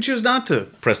 And you can choose not to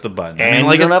press the button. And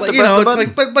you don't have to press the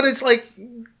button. But it's like,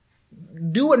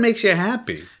 do what makes you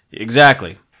happy.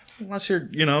 Exactly. Unless you're,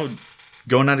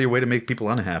 going out of your way to make people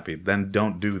unhappy, then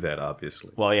don't do that,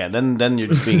 obviously. Well, yeah, then you're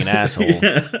just being an asshole.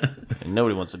 And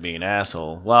nobody wants to be an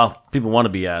asshole. Well, people want to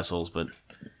be assholes, but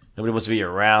nobody wants to be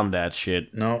around that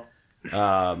shit. No.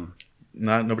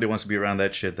 Nobody wants to be around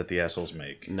that shit that the assholes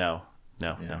make. No.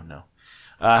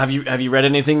 Have you read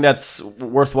anything that's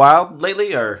worthwhile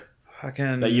lately, or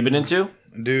that you've been into?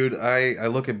 Dude, I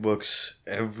look at books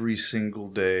every single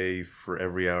day for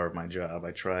every hour of my job.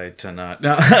 I try to not.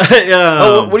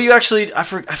 What do you actually? I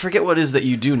forget what it is that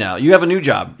you do now. You have a new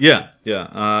job. Yeah.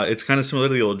 It's kind of similar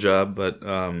to the old job, but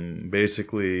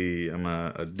basically, I'm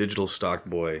a digital stock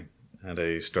boy at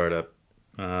a startup.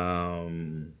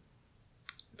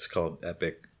 It's called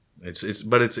Epic.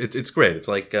 It's great. It's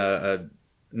like a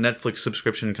Netflix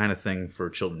subscription kind of thing for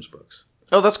children's books.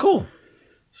 Oh, that's cool.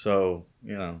 So,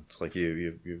 you know, it's like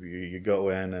you go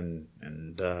in and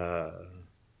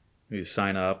you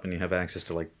sign up and you have access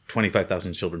to like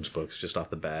 25,000 children's books just off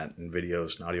the bat, and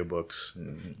videos and audiobooks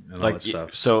and all like that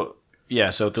stuff. so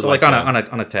Like on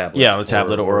a tablet. Yeah, on a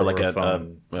tablet or like a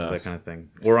phone, that kind of thing.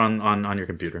 Or on your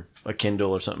computer. a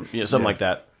Kindle or something. Yeah, something like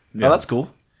that. Yeah. Oh, that's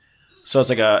cool. So it's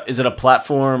like is it a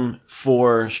platform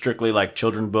for strictly like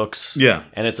children books? Yeah.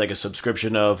 And it's like a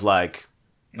subscription of like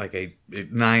Like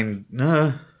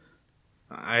 $9.99.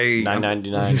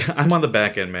 $9.99. I'm on the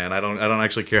back end, man. I don't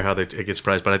actually care how it gets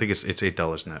priced, but I think it's $8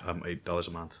 $8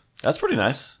 a month. That's pretty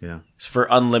nice. Yeah. It's for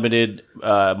unlimited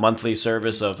monthly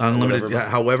service of Unlimited, whatever.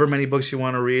 however many books you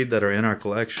want to read that are in our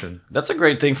collection. That's a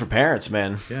great thing for parents,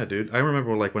 man. Yeah, dude. I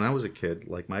remember like when I was a kid,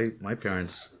 like my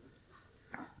parents,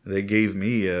 they gave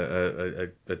me a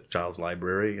child's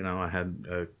library. You know, I had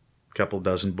a couple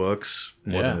dozen books,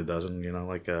 more than a dozen, you know,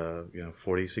 like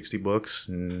 40, 60 books,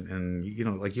 and you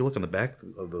know, like you look on the back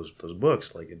of those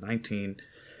books, like in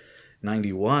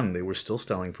 1991 they were still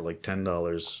selling for like $10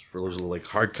 for those little like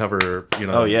hardcover, you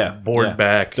know, board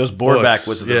back, those board books. back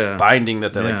with those binding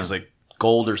that they're Yeah. like is like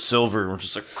gold or silver, and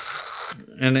just like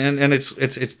and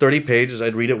it's 30 pages.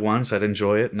 I'd read it once, I'd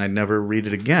enjoy it, and I'd never read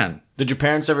it again. Did your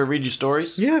parents ever read you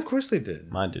stories? Yeah, of course they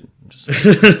did. Mine didn't. I'm just saying.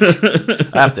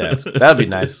 I have to ask. That'd be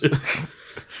nice.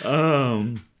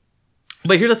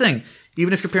 But here's the thing: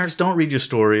 even if your parents don't read you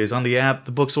stories on the app,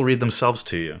 the books will read themselves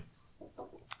to you.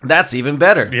 That's even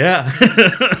better. Yeah.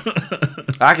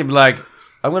 I could be like,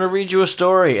 I'm going to read you a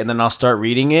story, and then I'll start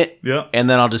reading it, and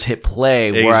then I'll just hit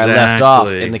play where I left off,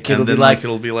 and the kid will be like,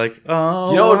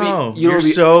 oh, you know what would be, you're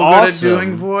so good at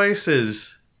doing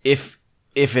voices. If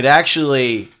it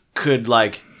actually could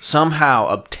like somehow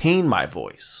obtain my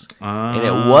voice, and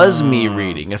it was me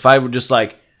reading, if I would just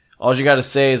like, all you got to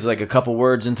say is like a couple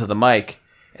words into the mic,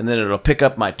 and then it'll pick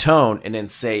up my tone, and then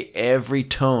say every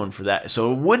tone for that.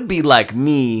 So it would be like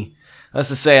me. Let's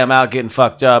just say I'm out getting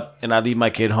fucked up, and I leave my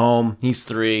kid home. He's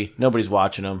 3. Nobody's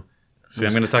watching him. See,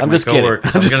 I'm going to talk to my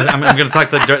coworkers. I'm going to talk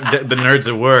to the nerds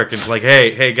at work. It's like,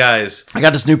 hey guys, I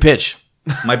got this new pitch.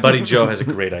 My buddy Joe has a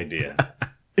great idea.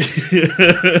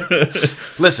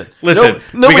 Listen.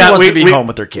 Nobody wants to be home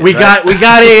with their kids. We got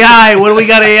AI. What do we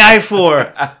got AI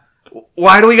for?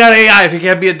 Why do we got AI if you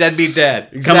can't be a deadbeat dad?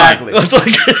 Exactly. Come on.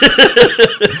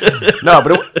 No,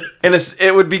 but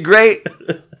it would be great.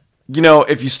 You know,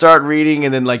 if you start reading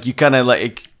and then like you kind of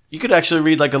like you could actually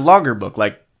read like a longer book,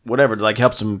 like whatever, like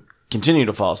helps them continue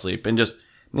to fall asleep, and just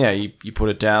you put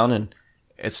it down and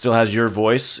it still has your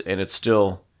voice and it's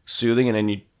still soothing, and then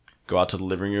you go out to the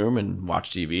living room and watch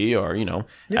TV, or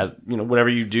as whatever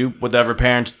you do, whatever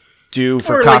parents do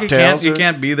for cocktails. Like you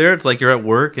can't be there. It's like you're at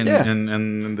work and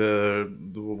the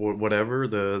whatever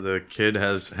the kid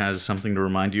has something to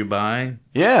remind you by.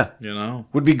 Yeah,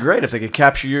 would be great if they could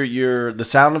capture the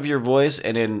sound of your voice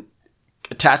and then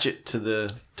attach it to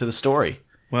the story.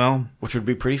 Well, which would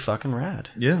be pretty fucking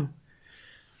rad. Yeah,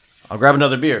 I'll grab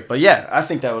another beer, but yeah, I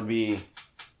think that'd be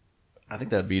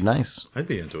nice. I'd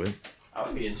be into it. I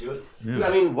would be into it. Yeah.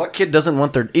 I mean, what kid doesn't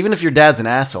want even if your dad's an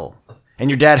asshole? And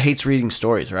your dad hates reading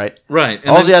stories, right? Right.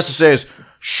 All he has to say is,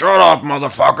 "Shut up,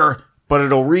 motherfucker." But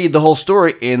it'll read the whole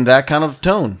story in that kind of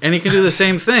tone. And you can do the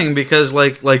same thing because,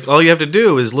 like all you have to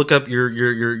do is look up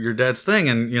your dad's thing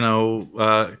and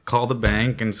call the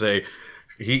bank and say,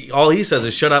 all he says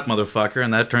is "Shut up, motherfucker,"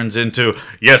 and that turns into,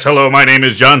 "Yes, hello, my name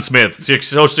is John Smith.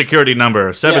 Social security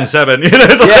number 77."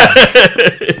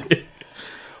 Yeah.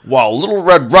 While Little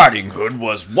Red Riding Hood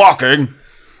was walking.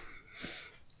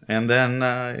 And then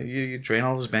you drain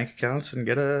all his bank accounts and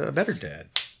get a better dad.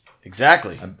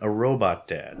 Exactly. A robot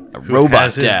dad. Who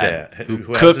has his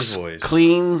cooks,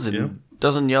 cleans, and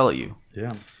doesn't yell at you.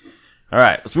 Yeah. All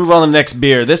right, let's move on to the next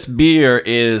beer. This beer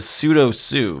is Pseudo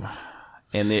Sue.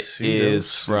 And it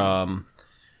is from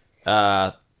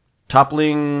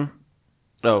Toppling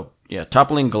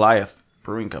Goliath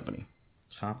Brewing Company.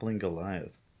 Toppling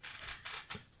Goliath.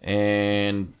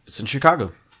 And it's in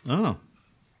Chicago. Oh.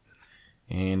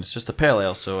 And it's just a pale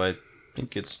ale, so I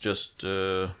think it's just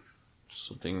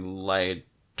something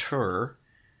lighter.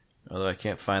 Although I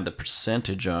can't find the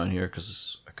percentage on here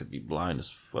because I could be blind as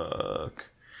fuck.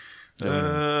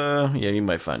 Yeah, you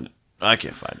might find it. I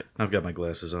can't find it. I've got my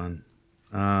glasses on.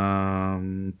 You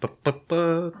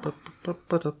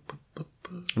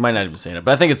might not even say it,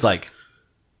 but I think it's like...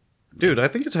 Dude, I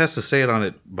think it has to say it on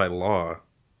it by law.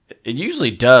 It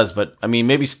usually does, but I mean,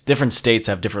 maybe different states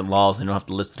have different laws. They don't have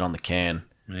to list it on the can.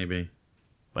 Maybe.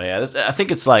 But yeah, I think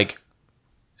it's like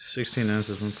 16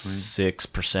 ounces,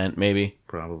 6%, maybe.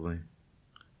 Probably.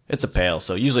 It's a pale,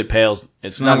 so usually pales.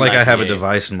 It's not like I have a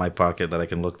device in my pocket that I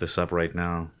can look this up right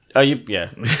now. Oh,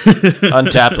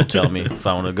 Untapped will tell me if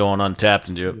I want to go on Untapped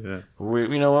and do it. Yeah.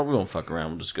 You know what? We won't fuck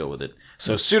around. We'll just go with it.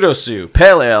 So, Pseudo Sue,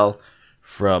 Pale Ale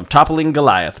from Toppling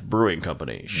Goliath Brewing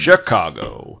Company,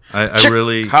 Chicago.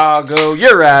 Chicago,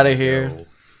 you're out of here.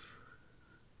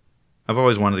 I've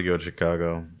always wanted to go to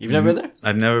Chicago. You've never been there?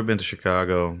 I've never been to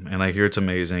Chicago, and I hear it's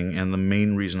amazing. And the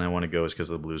main reason I want to go is because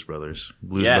of the Blues Brothers.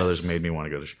 Blues Brothers made me want to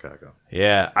go to Chicago.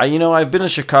 Yeah, I've been to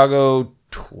Chicago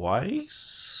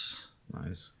twice.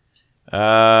 Nice.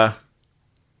 I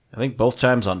think both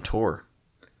times on tour,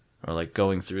 or like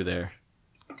going through there.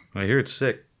 I hear it's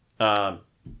sick. Yeah,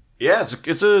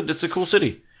 it's a cool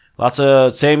city. Lots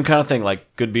of same kind of thing,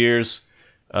 like good beers,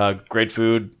 great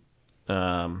food,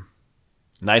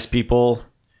 nice people.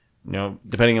 You know,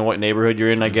 depending on what neighborhood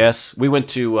you're in, I guess. We went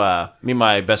to me and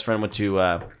my best friend went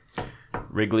to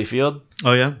Wrigley Field.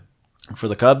 Oh yeah, for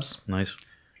the Cubs. Nice.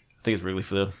 I think it's Wrigley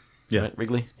Field. Yeah, right?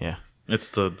 Wrigley. Yeah, it's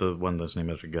the one that's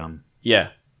named after gum. Yeah,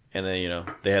 and then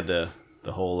they had the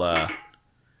whole.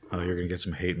 Oh, you're gonna get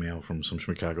some hate mail from some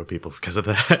Chicago people because of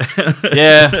that.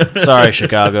 Yeah, sorry,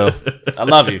 Chicago. I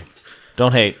love you.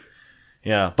 Don't hate.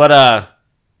 Yeah, but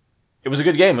it was a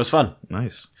good game. It was fun.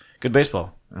 Nice. Good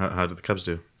baseball. How did the Cubs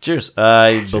do? Cheers.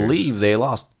 I believe they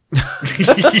lost.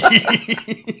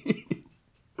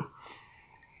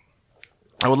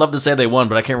 I would love to say they won,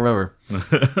 but I can't remember. I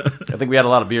think we had a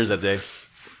lot of beers that day.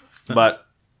 But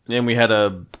then we had I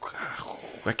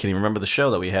can't even remember the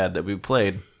show that we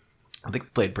played. I think we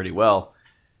played pretty well.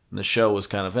 And the show was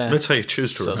kind of That's how you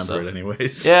choose to remember it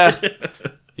anyways. Yeah.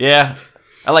 Yeah.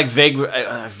 I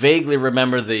vaguely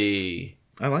remember the...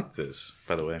 I like this,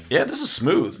 by the way. Yeah, this is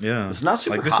smooth. Yeah. It's not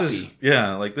super hoppy.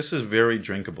 This is very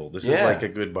drinkable. This is like a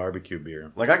good barbecue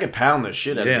beer. Like I could pound the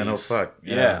shit out of these. Yeah, no fuck.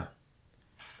 Yeah.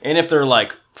 And if they're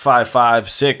like 5.5,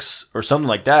 6 or something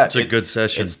like that, it's a good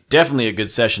session. It's definitely a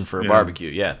good session for a barbecue.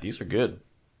 Yeah, these are good.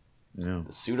 Yeah.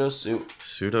 The Pseudo Sue.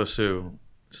 Pseudo Sue.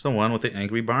 It's the one with the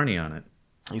Angry Barney on it.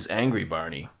 He's Angry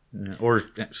Barney. Yeah. Or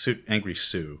Angry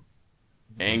Sue.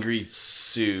 Angry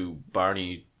Sue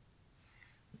Barney.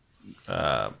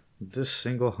 This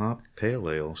single hop pale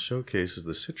ale showcases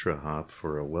the Citra hop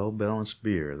for a well-balanced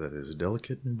beer that is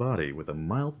delicate in body with a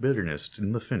mild bitterness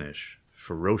in the finish.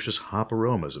 Ferocious hop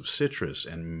aromas of citrus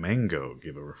and mango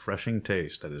give a refreshing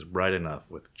taste that is bright enough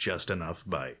with just enough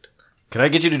bite. Can I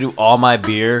get you to do all my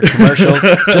beer commercials?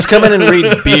 Just come in and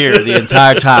read beer the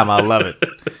entire time. I love it.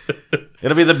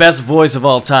 It'll be the best voice of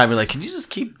all time. You're like, can you just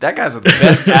keep... That guy's the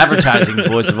best advertising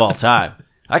voice of all time.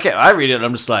 I read it and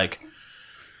I'm just like...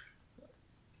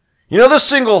 this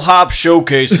single hop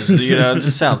showcases, it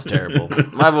just sounds terrible.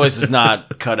 My voice is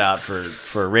not cut out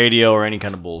for radio or any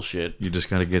kind of bullshit. You just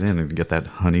gotta get in and get that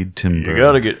honeyed timber.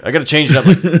 I gotta change it up.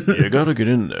 Like, you gotta get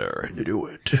in there and do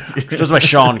it. Just like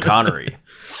Sean Connery.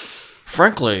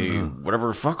 Frankly, whatever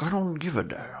the fuck, I don't give a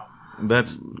damn.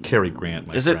 That's Cary Grant,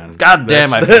 my friend. God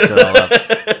damn, I fucked it all up.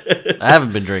 I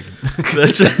haven't been drinking.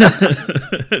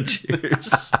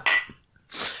 Cheers.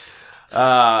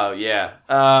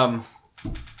 Yeah.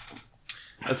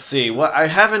 Let's see. What I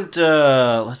haven't.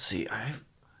 Let's see.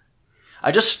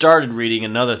 I just started reading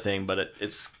another thing, but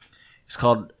it's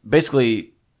called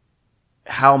basically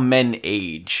How Men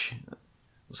Age.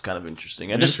 It was kind of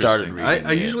interesting. I just started reading.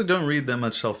 I usually don't read that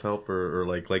much self-help or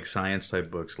like science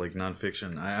type books, like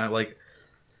nonfiction. I like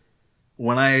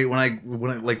when I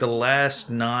like the last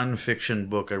nonfiction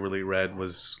book I really read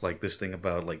was like this thing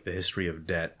about like the history of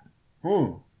debt.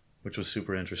 Which was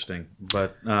super interesting.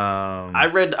 But I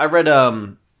read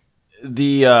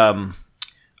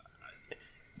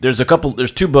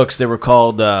there's two books. They were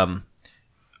called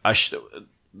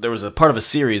there was a part of a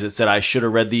series that said I should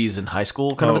have read these in high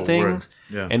school kind of a thing. Right.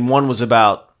 Yeah. And one was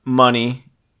about money.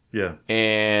 Yeah.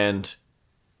 And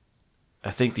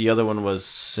I think the other one was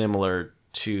similar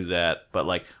to that, but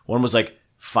like one was like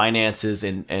finances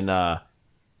and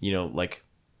like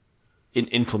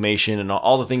inflammation and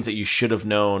all the things that you should have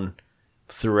known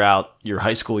throughout your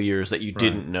high school years that you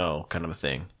didn't know, kind of a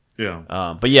thing.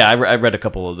 Yeah. But yeah, I read a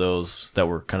couple of those that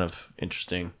were kind of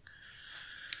interesting.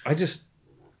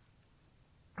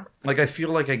 I feel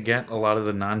like I get a lot of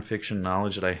the nonfiction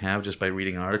knowledge that I have just by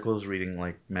reading articles, reading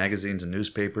like magazines and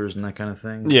newspapers and that kind of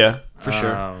thing. Yeah, for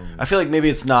sure. I feel like maybe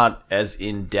it's not as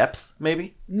in depth,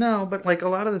 maybe. No, but like a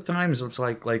lot of the times it's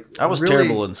like I was really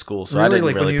terrible in school, so really, I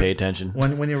didn't really pay attention.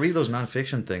 When you read those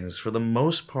nonfiction things, for the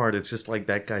most part, it's just like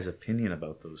that guy's opinion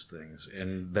about those things,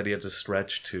 and that he had to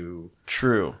stretch to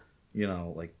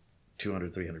like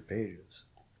 200, 300 pages.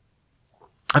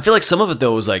 I feel like some of it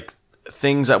though was like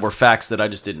things that were facts that I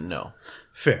just didn't know.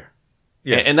 Fair.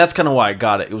 Yeah. And that's kind of why I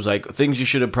got it. It was like things you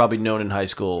should have probably known in high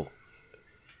school.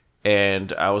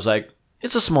 And I was like,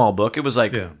 it's a small book. It was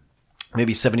like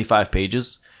maybe 75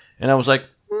 pages. And I was like,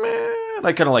 meh. And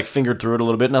I kind of like fingered through it a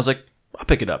little bit. And I was like, I'll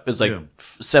pick it up. It's like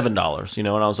 $7, you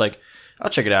know. And I was like, I'll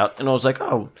check it out. And I was like,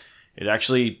 oh, it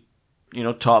actually, you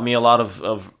know, taught me a lot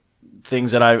of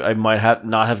things that I might have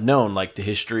not have known, like the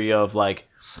history of like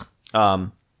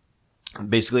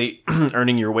basically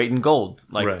earning your weight in gold.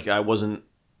 Like I wasn't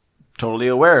totally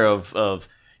aware of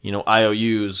you know,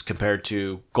 IOUs compared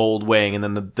to gold weighing, and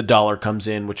then the dollar comes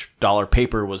in, which dollar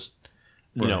paper was,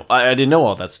 you know, I didn't know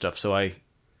all that stuff. So I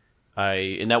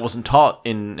and that wasn't taught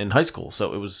in high school.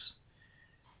 So it was,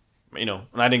 you know,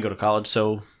 and I didn't go to college,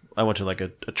 so I went to like a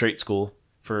trade school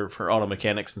for auto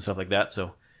mechanics and stuff like that.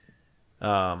 So,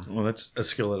 well, that's a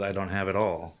skill that I don't have at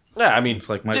all. Yeah, I mean, it's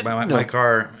like my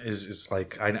car is. It's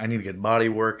like I need to get body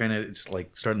work in it. It's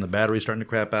like starting the battery starting to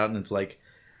crap out, and it's like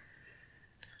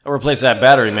I'll replace that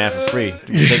battery, man, for free.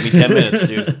 It'll take me 10 minutes,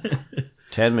 dude.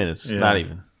 10 minutes, not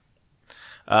even.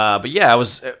 But yeah,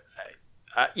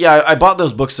 I bought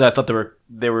those books. I thought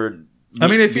they were. I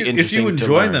mean, if you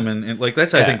enjoy them, and like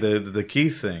that's I think the key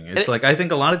thing. It's like I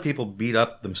think a lot of people beat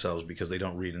up themselves because they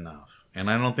don't read enough, and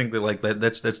I don't think that like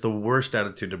that's the worst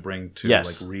attitude to bring to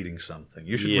like reading something.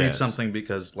 You should read something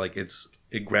because like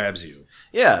it grabs you.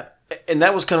 Yeah, and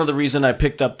that was kind of the reason I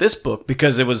picked up this book,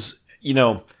 because it was, you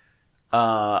know,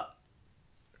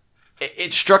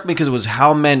 it struck me because it was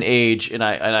how men age, and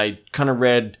I kind of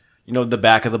read, you know, the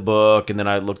back of the book, and then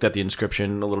I looked at the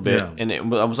inscription a little bit, and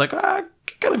I was like,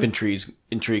 it kind of intrigues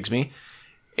me,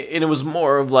 and it was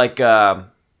more of like,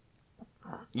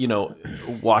 you know,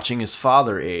 watching his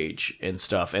father age and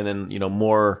stuff, and then, you know,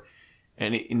 more,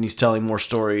 and he's telling more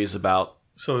stories about.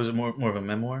 So is it more of a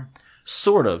memoir?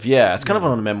 Sort of, yeah. It's kind of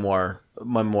on a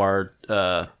memoir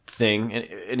thing,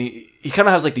 and he kind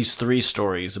of has like these 3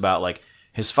 stories about like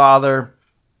his father,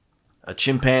 a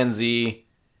chimpanzee,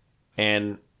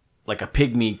 and like a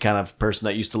pygmy kind of person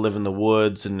that used to live in the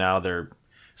woods, and now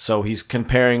so he's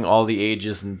comparing all the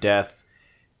ages and death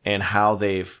and how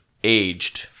they've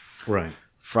aged, right,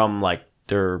 from like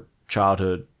their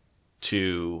childhood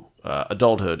to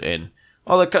adulthood, and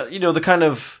all the, you know, the kind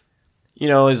of, you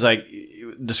know, is like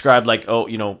described like, oh,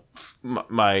 you know,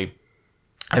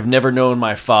 I've never known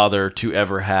my father to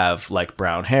ever have like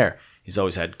brown hair. He's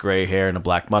always had gray hair and a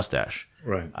black mustache.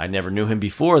 Right. I never knew him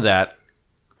before that.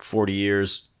 40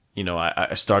 years, you know,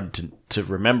 I started to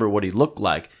remember what he looked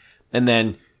like. And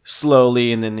then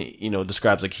slowly, and then, you know,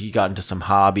 describes like he got into some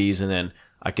hobbies, and then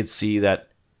I could see that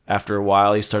after a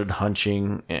while he started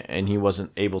hunching, and he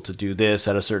wasn't able to do this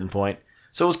at a certain point.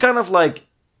 So it was kind of like,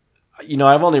 you know,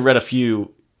 I've only read a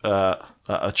few,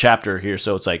 a chapter here,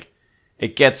 so it's like,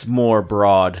 it gets more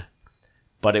broad,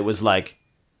 but it was like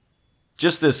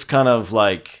just this kind of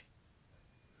like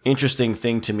interesting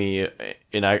thing to me,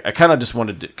 and I kind of just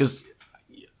wanted to, because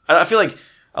I feel like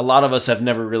a lot of us have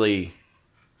never really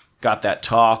got that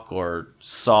talk or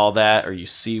saw that, or you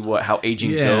see how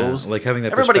aging goes. Like having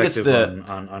that everybody perspective gets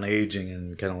on aging,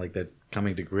 and kind of like that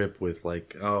coming to grip with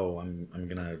like, oh, I'm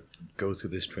gonna go through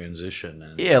this transition.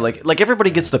 And, like everybody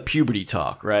gets the puberty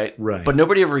talk, right? Right. But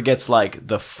nobody ever gets like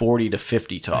the 40 to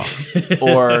 50 talk,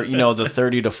 or, you know, the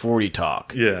 30 to 40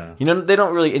 talk. Yeah. You know, they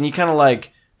don't really, and you kind of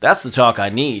like, that's the talk I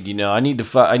need. You know, I need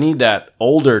that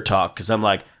older talk, because I'm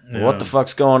like, well, what the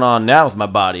fuck's going on now with my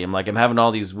body? I'm like, I'm having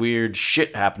all these weird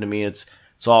shit happen to me. It's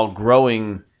all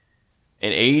growing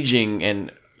and aging,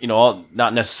 and, you know, all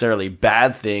not necessarily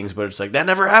bad things, but it's like, that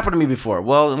never happened to me before.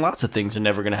 Well, and lots of things are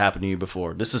never going to happen to you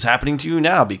before. This is happening to you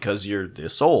now because you're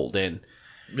this old, and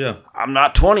I'm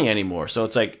not 20 anymore. So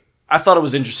it's like, I thought it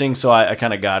was interesting, so I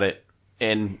kind of got it.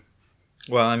 And,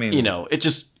 well, I mean, you know, it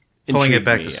just pulling it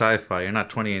back to sci-fi. You're not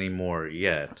 20 anymore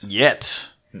yet.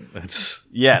 That's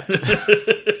yet.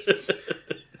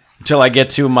 Until I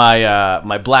get to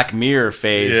my Black Mirror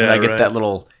phase, and I get that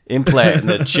little implant and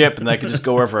the chip, and I can just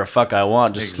go wherever the fuck I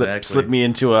want. Just slip me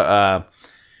into a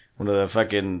one of the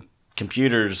fucking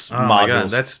computers modules. My God,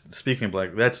 that's speaking of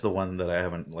Black. That's the one that I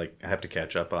haven't I have to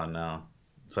catch up on now.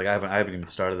 It's like I haven't even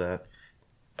started that.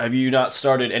 Have you not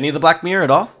started any of the Black Mirror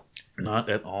at all? Not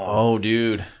at all. Oh,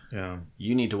 dude. Yeah.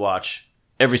 You need to watch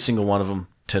every single one of them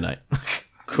tonight.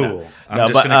 Cool.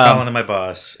 I'm just going to call into my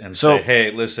boss and say,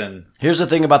 hey, listen. Here's the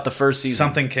thing about the first season.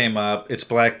 Something came up. It's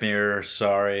Black Mirror.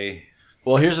 Sorry.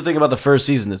 Well, here's the thing about the first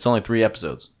season. It's only 3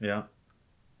 episodes. Yeah.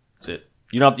 That's it.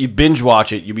 You binge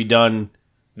watch it. You'll be done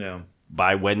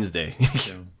by Wednesday.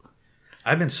 Yeah.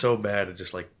 I've been so bad at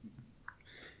just like...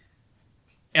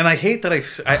 And I hate that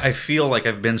I feel like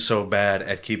I've been so bad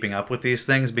at keeping up with these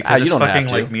things, because it's fucking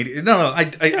like media. No, I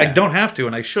don't have to,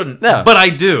 and I shouldn't. No. But I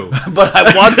do. But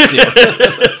I want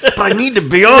to. But I need to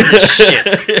be on this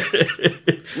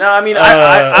shit. No, I mean,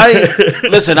 I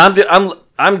listen. I'm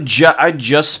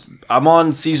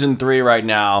on season 3 right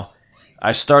now.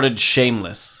 I started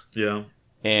Shameless. Yeah.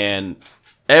 And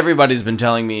everybody's been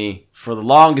telling me for the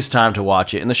longest time to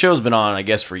watch it, and the show's been on, I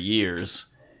guess, for years.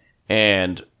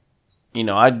 And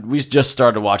we just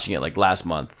started watching it like last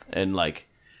month, and like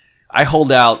I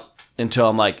hold out until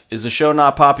I'm like, is the show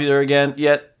not popular again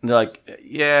yet? And they're like,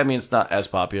 yeah, I mean, it's not as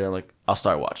popular. I'm like, I'll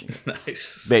start watching it.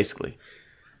 Nice. Basically.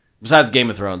 Besides Game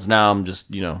of Thrones, now I'm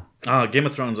just, Game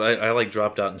of Thrones, I like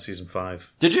dropped out in season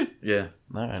 5. Did you? Yeah.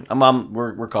 All right.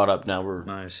 We're caught up now. We're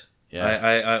Nice.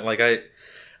 Yeah.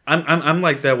 I'm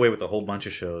like that way with a whole bunch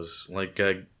of shows. Like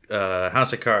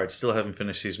House of Cards, still haven't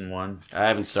finished season 1. I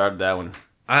haven't started that one.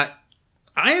 I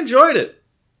enjoyed it.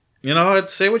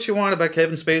 Say what you want about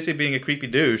Kevin Spacey being a creepy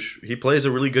douche. He plays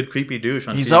a really good creepy douche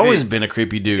on TV. He's always been a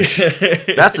creepy douche.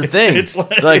 That's the thing. It's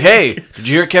like, hey, did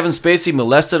you hear Kevin Spacey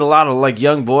molested a lot of like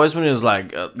young boys when he was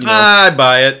like, I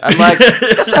buy it. I'm like,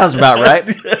 that sounds about right.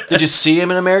 Did you see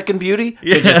him in American Beauty?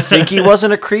 Yeah. Did you think he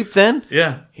wasn't a creep then?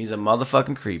 Yeah. He's a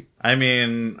motherfucking creep. I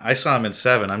mean, I saw him in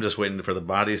 7. I'm just waiting for the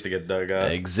bodies to get dug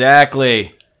up.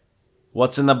 Exactly.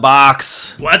 What's in the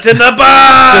box? What's in the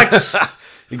box?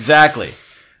 Exactly.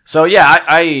 So yeah,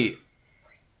 I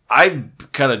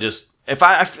kind of just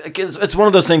it's one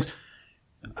of those things.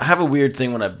 I have a weird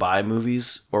thing when I buy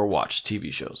movies or watch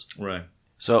TV shows. Right.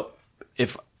 So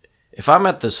if I'm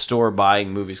at the store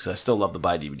buying movies, because I still love to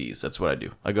buy DVDs, that's what I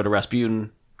do. I go to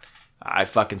Rasputin. I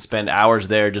fucking spend hours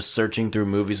there just searching through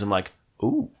movies. I'm like,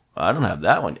 ooh, I don't have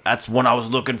that one. That's one I was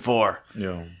looking for.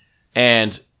 Yeah.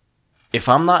 And if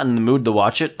I'm not in the mood to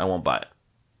watch it, I won't buy it.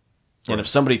 And if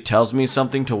somebody tells me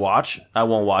something to watch, I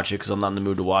won't watch it because I'm not in the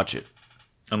mood to watch it.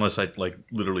 Unless I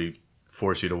literally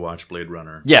force you to watch Blade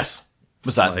Runner. Yes.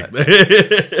 Besides that.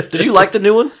 Did you like the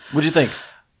new one? What'd you think?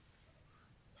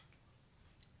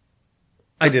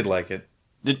 I did like it.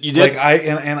 You did?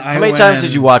 How many times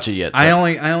did you watch it yet? I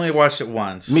only watched it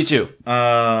once. Me too.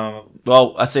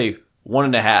 Well, I'd say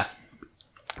 1.5.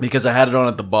 Because I had it on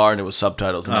at the bar and it was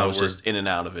subtitles and I was just in and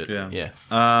out of it. Yeah.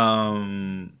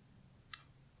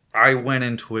 I went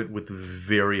into it with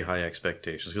very high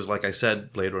expectations because, like I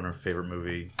said, Blade Runner, favorite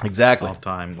movie, exactly, all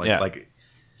time. Like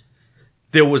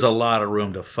there was a lot of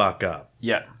room to fuck up.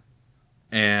 Yeah,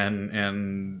 and I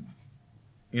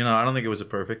don't think it was a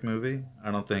perfect movie.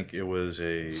 I don't think it was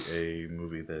a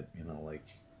movie that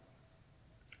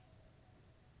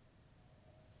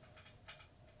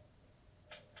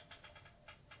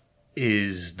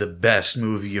is the best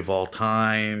movie of all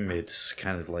time. It's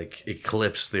kind of like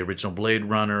eclipsed the original Blade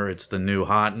Runner. It's the new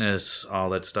hotness, all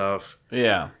that stuff.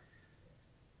 Yeah.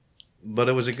 But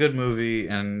it was a good movie,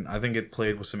 and I think it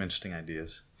played with some interesting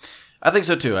ideas. I think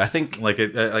so too. I think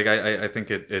I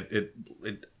think it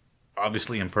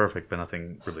obviously imperfect, but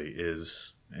nothing really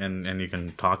is. And you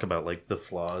can talk about like the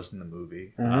flaws in the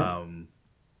movie. Mm-hmm.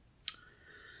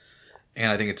 And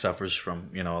I think it suffers from,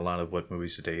 a lot of what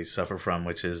movies today suffer from,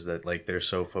 which is that like they're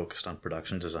so focused on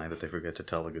production design that they forget to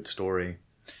tell a good story.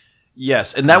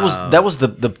 Yes, and that was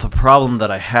the problem that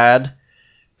I had,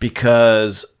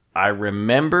 because I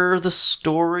remember the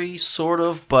story sort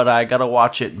of, but I got to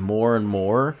watch it more and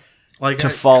more to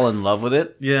fall in love with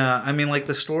it. Yeah, I mean, like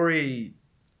the story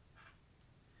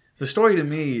to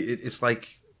me, it's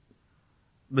like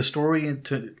the story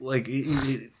into like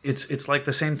it's like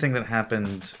the same thing that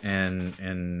happened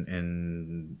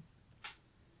in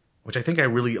which I think I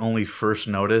really only first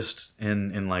noticed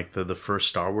in like the first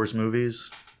Star Wars movies,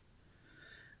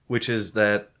 which is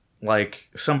that like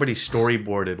somebody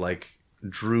storyboarded, like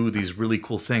drew these really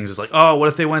cool things. It's like, oh, what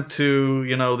if they went to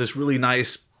this really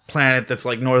nice planet that's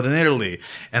like northern Italy,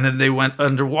 and then they went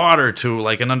underwater to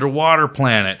like an underwater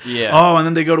planet. Yeah. Oh, and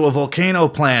then they go to a volcano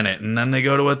planet, and then they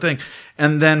go to a thing,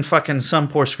 and then fucking some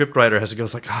poor scriptwriter has to go.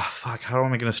 It's like, oh fuck, how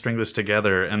am I going to string this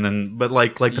together? And then, but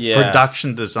like the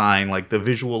production design, like the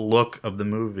visual look of the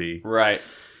movie, right,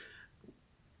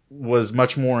 was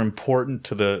much more important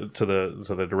to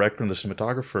the director and the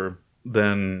cinematographer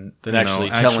than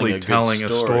actually telling a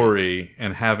story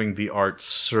and having the art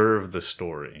serve the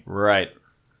story. Right.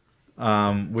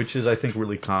 Which is, I think,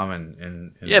 really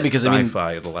common in because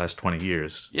sci-fi of the last 20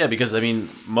 years. Yeah, because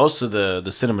most of the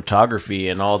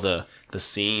cinematography and all the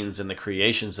scenes and the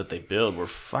creations that they build were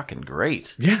fucking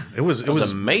great. Yeah, it was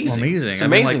amazing. It's an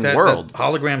amazing world. That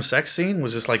hologram sex scene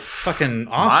was just like fucking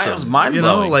awesome. It was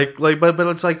mind-blowing. But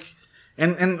it's like,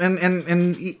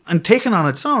 and taken on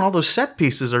its own, all those set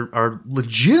pieces are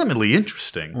legitimately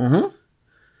interesting. Mm-hmm.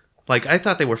 Like, I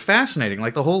thought they were fascinating.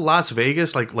 Like the whole Las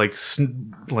Vegas, like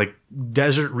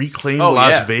desert reclaimed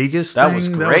Las Vegas thing. That was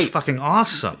great. That was fucking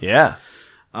awesome. Yeah.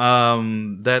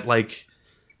 That like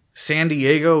San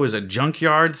Diego is a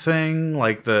junkyard thing,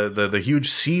 like the huge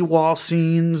seawall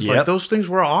scenes. Yep. Like those things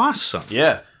were awesome.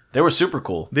 Yeah, they were super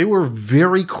cool. They were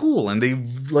very cool, and they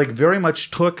like very much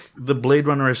took the Blade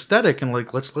Runner aesthetic and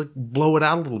like let's like blow it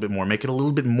out a little bit more, make it a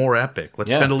little bit more epic.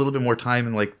 Let's spend a little bit more time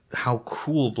in like how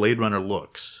cool Blade Runner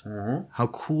looks, how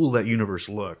cool that universe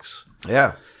looks.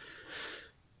 Yeah.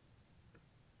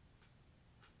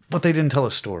 But they didn't tell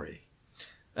a story.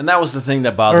 And that was the thing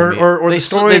that bothered me. Or the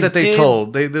story that they did-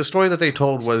 told. The story that they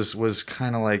told was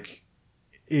kind of like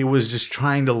it was just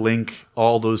trying to link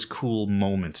all those cool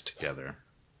moments together.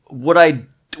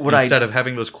 Instead of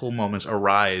having those cool moments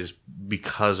arise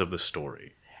because of the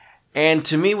story. And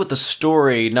to me, with the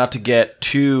story, not to get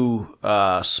too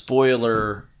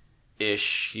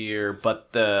spoiler-ish here,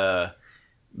 but the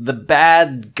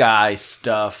bad guy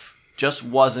stuff just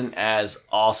wasn't as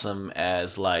awesome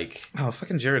as like. Oh,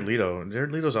 fucking Jared Leto!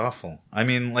 Jared Leto's awful. I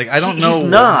mean, like I don't know. He's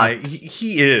not. why-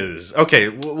 He is okay.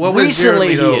 What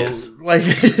Recently was Jared Leto, he is. like?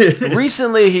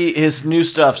 Recently, his new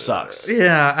stuff sucks.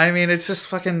 Yeah, I mean, it's just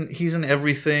fucking. He's in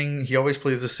everything. He always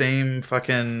plays the same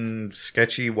fucking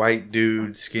sketchy white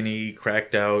dude, skinny,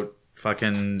 cracked out,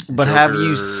 fucking. But have you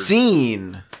Joker.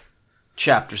 seen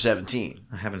Chapter 17?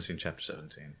 I haven't seen Chapter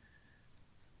 17.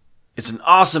 It's an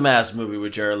awesome ass movie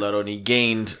with Jared Leto, and he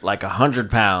gained like 100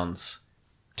 pounds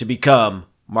to become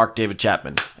Mark David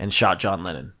Chapman and shot John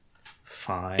Lennon.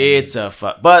 Fine. It's a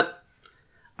but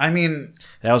I mean,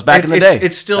 that was back in the it's- day.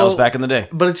 it's still- that was back in the day.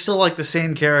 but it's still like the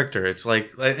same character. It's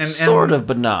like and Sort of,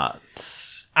 but not.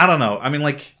 I don't know. I mean,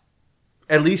 like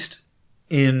at least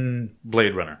in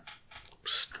Blade Runner,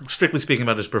 strictly speaking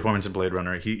about his performance in Blade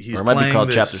Runner, he's Or it might be playing called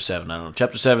this- Chapter 7. I don't know.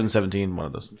 Chapter 7, 17, one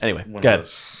of those. Anyway, one go of ahead.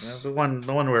 those. Yeah, the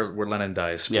one where Lennon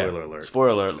dies. Spoiler alert.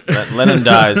 Spoiler alert. Lennon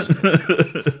dies,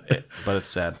 but it's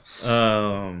sad.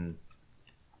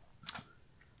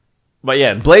 But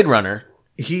yeah, in Blade Runner,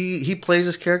 He plays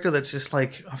this character that's just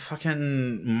like a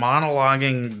fucking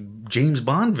monologuing James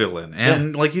Bond villain,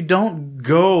 and like you don't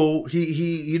go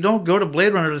you don't go to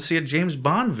Blade Runner to see a James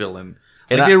Bond villain.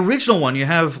 Like And the original one, you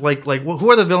have like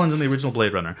who are the villains in the original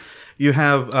Blade Runner? You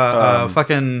have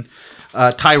fucking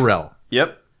Tyrell.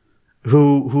 yep.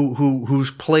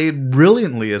 Who's played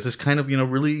brilliantly as this kind of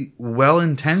really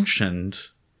well-intentioned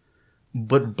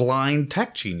but blind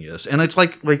tech genius, and it's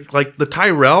like the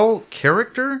Tyrell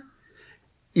character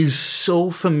is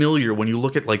so familiar when you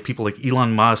look at like people like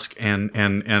Elon Musk and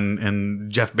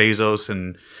Jeff Bezos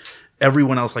and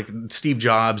everyone else, like Steve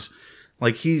Jobs.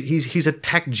 Like he's a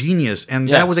tech genius, and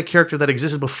that was a character that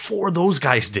existed before those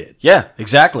guys did. Yeah,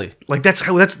 exactly. Like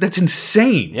that's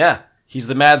insane. Yeah. He's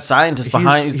the mad scientist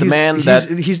behind. He's the man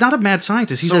he's not a mad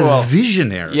scientist. He's So, a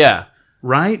visionary. Yeah.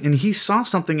 Right? And he saw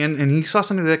something, and he saw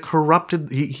something that corrupted.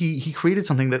 He created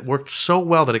something that worked so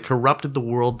well that it corrupted the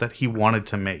world that he wanted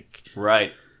to make.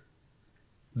 Right.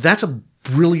 That's a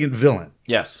brilliant villain.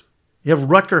 Yes. You have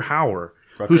Rutger Hauer,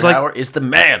 Who's Hauer is the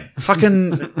man.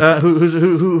 fucking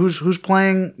who's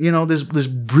playing this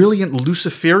brilliant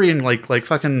Luciferian like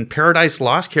fucking Paradise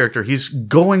Lost character. He's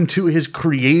going to his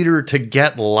creator to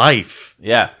get life,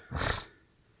 Yeah.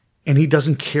 and he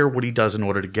doesn't care what he does in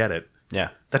order to get it. Yeah.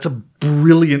 That's a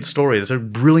brilliant story. That's a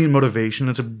brilliant motivation.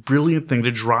 That's a brilliant thing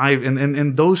to drive.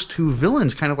 And those two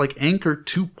villains kind of like anchor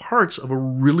two parts of a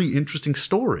really interesting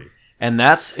story. And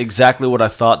that's exactly what I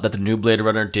thought that the new Blade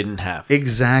Runner didn't have.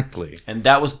 Exactly. And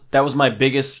that was my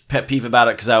biggest pet peeve about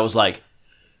it, because I was like,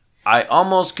 I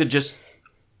almost could just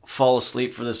fall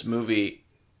asleep for this movie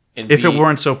If it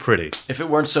weren't so pretty. if it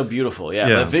weren't so beautiful. Yeah.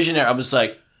 Yeah. The Visionary, I was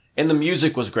like, and the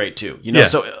music was great too. Yeah.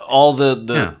 So all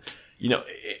the Yeah.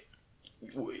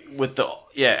 with the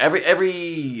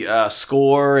every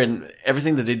score and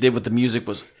everything that they did with the music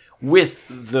was with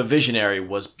the Visionary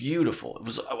was beautiful. It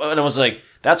was, and I was like,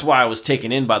 that's why I was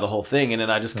taken in by the whole thing, and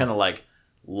then I just kind of like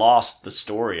lost the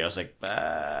story. I was like,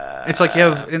 It's like you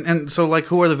have, and so like,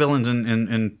 who are the villains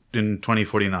in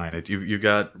 2049? You've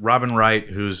got Robin Wright,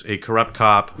 who's a corrupt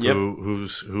cop, Yep.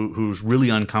 who's really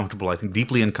uncomfortable. I think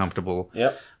deeply uncomfortable.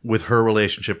 Yep. With her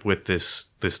relationship with this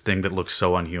thing that looks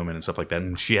so unhuman and stuff like that,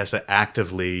 and she has to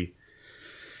actively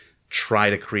try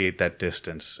to create that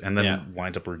distance, and then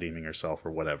winds up redeeming herself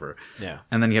or whatever. Yeah.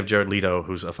 And then you have Jared Leto,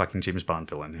 who's a fucking James Bond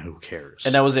villain. Who cares?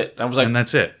 And that was it. I was like, And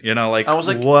that's it. Like I was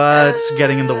like, what's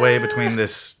getting in the way between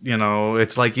this?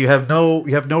 It's like you have no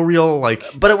real like.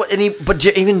 but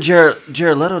even Jared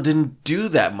Leto didn't do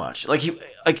that much.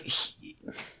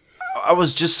 I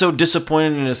was just so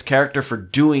disappointed in his character for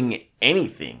doing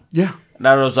anything. Yeah. And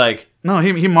I was like, No,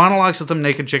 he monologues with them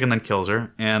naked chick and then kills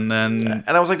her, and then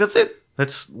and I was like, that's it.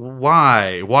 that's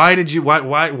why. Why did you?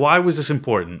 Why was this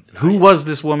important? Who was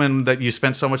this woman that you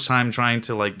spent so much time trying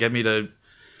to like get me to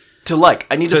to like.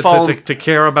 I need to follow to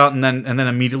care about, and then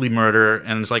immediately murder,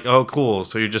 and it's like, oh, cool.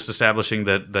 So you're just establishing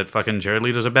that fucking Jared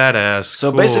Leto's a badass.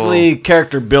 So Cool. basically,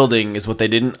 character building is what they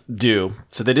didn't do.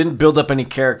 So they didn't build up any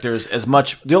characters as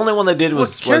much. The only one they did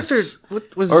was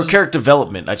character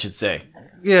development, I should say.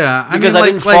 Yeah, because I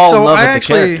didn't fall in love with the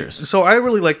characters. So I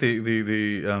really like the.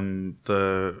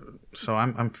 So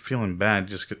I'm feeling bad.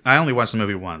 I only watched the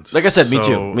movie once. Like I said, me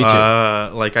too.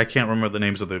 Like I can't remember the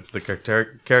names of the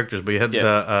characters, but you had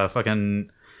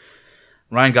fucking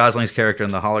Ryan Gosling's character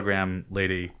and the hologram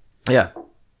lady. Yeah,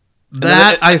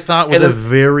 I thought was a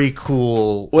very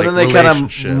cool. Well, then they kind of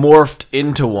morphed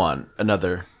into one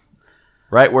another,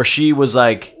 right? Where she was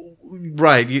like.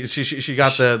 Right, she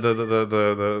got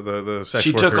the sex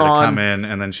worker to come in,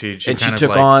 and then she took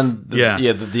like, on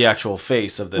the actual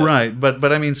face of the right.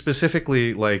 But I mean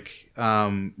specifically like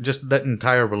just that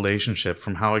entire relationship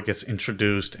from how it gets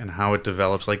introduced and how it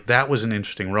develops. Like that was an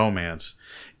interesting romance.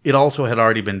 It also had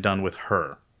already been done with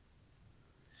her.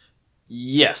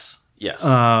 Yes.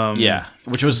 Yeah.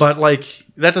 Which was, but like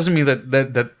that doesn't mean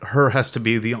that her has to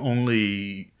be the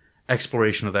only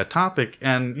exploration of that topic,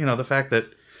 and you know the fact that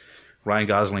Ryan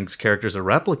Gosling's character is a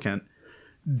replicant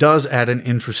does add an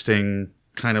interesting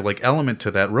kind of like element to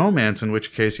that romance, in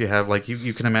which case you have like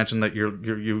you can imagine that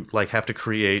you like have to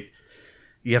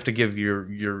give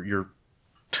your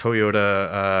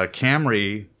Toyota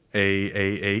Camry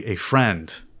a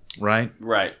friend, right?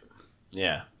 Right.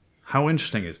 Yeah. How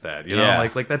interesting is that? You know,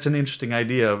 like that's an interesting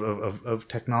idea of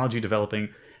technology developing,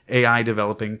 AI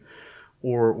developing,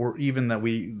 or even that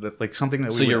like something that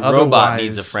we so your otherwise, robot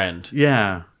needs a friend.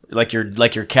 Yeah. Like your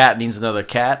cat needs another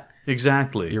cat.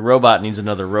 Exactly. Your robot needs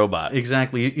another robot.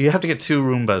 Exactly. You have to get two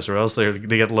Roombas, or else they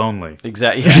get lonely.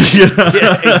 Exactly.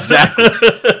 Yeah, exactly.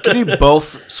 Can you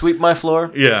both sweep my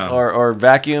floor? Yeah. Or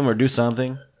vacuum or do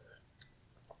something?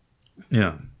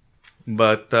 Yeah.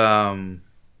 But I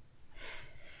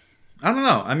don't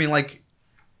know. I mean, like,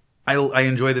 I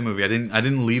enjoy the movie. I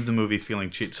didn't leave the movie feeling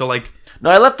cheated. So like, no,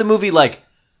 I left the movie like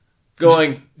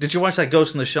going. Did you watch that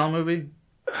Ghost in the Shell movie?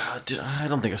 I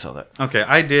don't think I saw that. Okay,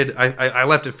 I did. I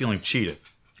left it feeling cheated.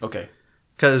 Okay.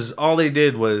 Because all they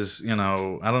did was, you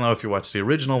know, I don't know if you watched the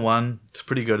original one. It's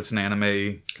pretty good. It's an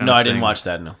anime kind of I didn't watch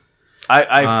that, no.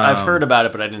 I've heard about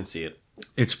it, but I didn't see it.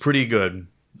 It's pretty good.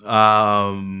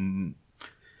 And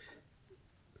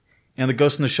the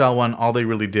Ghost in the Shell one, all they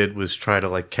really did was try to,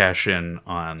 like, cash in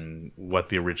on what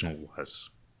the original was.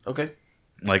 Okay.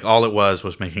 Like, all it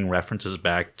was making references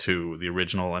back to the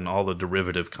original and all the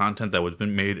derivative content that was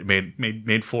been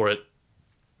made for it.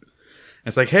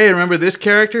 It's like, hey, remember this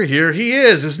character? Here he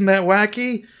is. Isn't that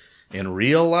wacky? In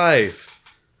real life.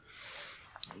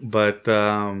 But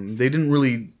they didn't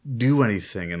really do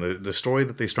anything. And the story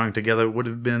that they strung together would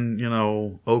have been, you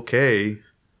know, okay.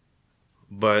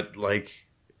 But, like,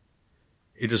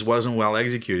 it just wasn't well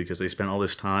executed because they spent all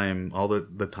this time, all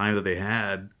the time that they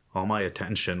had, all my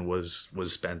attention was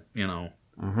spent, you know,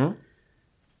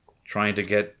 trying to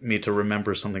get me to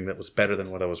remember something that was better than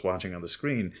what I was watching on the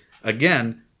screen.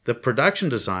 Again, the production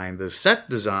design, the set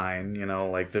design, you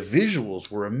know, like the visuals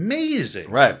were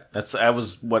amazing. Right. That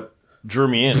was what drew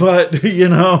me in. But, you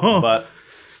know,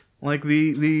 like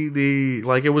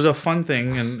like it was a fun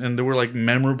thing and there were like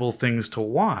memorable things to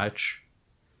watch.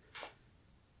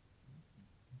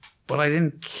 But I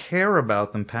didn't care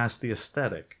about them past the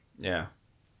aesthetic. Yeah.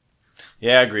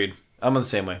 Yeah, agreed. I'm the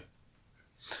same way.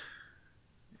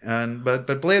 And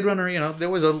but Blade Runner, you know, there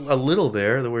was a little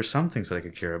there. There were some things that I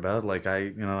could care about. Like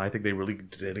I think they really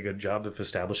did a good job of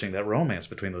establishing that romance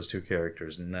between those two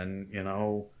characters. And then, you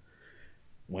know,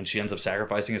 when she ends up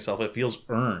sacrificing herself, it feels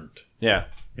earned. Yeah.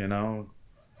 You know,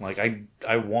 like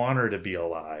I want her to be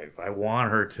alive. I want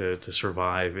her to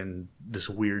survive in this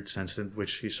weird sense in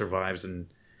which she survives, and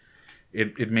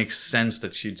it makes sense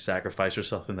that she'd sacrifice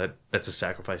herself, and that's a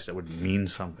sacrifice that would mean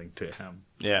something to him.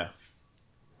 Yeah.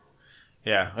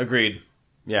 Yeah, agreed.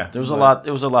 Yeah, there was a lot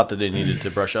that they needed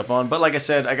to brush up on. But like I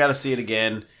said, I got to see it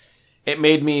again.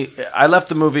 I left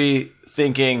the movie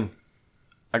thinking,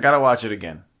 I got to watch it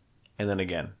again. And then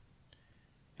again.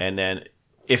 And then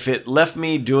if it left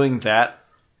me doing that,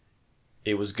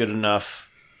 it was good enough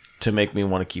to make me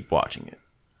want to keep watching it.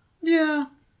 Yeah.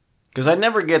 Because I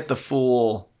never get the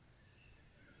full...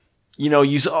 You know,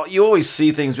 you always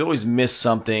see things. We always miss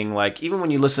something. Like even when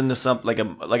you listen to something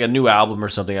like a new album or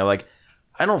something,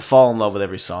 I don't fall in love with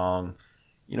every song.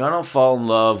 You know, I don't fall in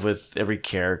love with every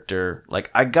character. Like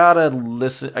I gotta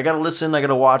listen. I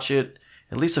gotta watch it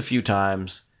at least a few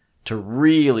times to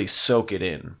really soak it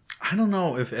in. I don't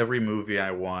know if every movie I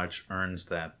watch earns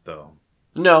that though.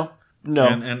 No.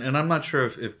 And I'm not sure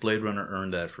if Blade Runner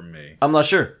earned that from me. I'm not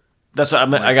sure. That's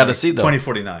what I got to see though.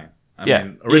 2049. I Yeah.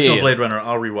 mean, original Yeah. Blade Runner,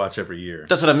 I'll rewatch every year.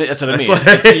 That's what I mean. That's what I mean. like-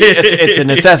 It's a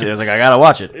necessity. It's like I gotta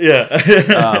watch it. Yeah.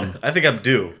 I think I'm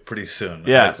due pretty soon.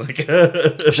 Yeah. It's like,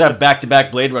 We should have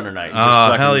back-to-back Blade Runner night. And just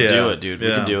fucking hell yeah. do it, dude. We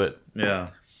Yeah. can do it. yeah.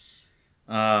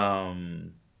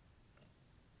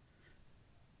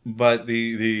 But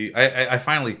I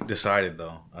finally decided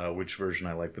though which version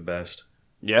I like the best.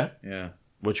 Yeah. Yeah.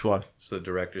 Which one? It's the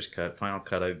director's cut. Final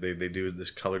cut. They do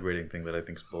this color grading thing that I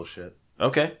think's bullshit.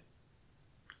 Okay.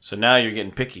 So now you're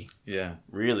getting picky. Yeah.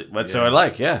 Really? What? Yeah. So I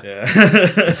like. Yeah. Yeah.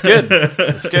 It's good.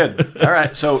 It's good. All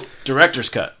right. So director's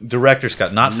cut, Director's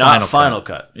cut, not final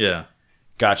cut. Yeah.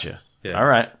 Gotcha. Yeah. All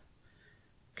right.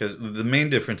 Because the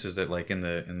main difference is that, like in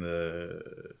the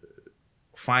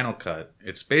final cut,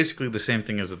 it's basically the same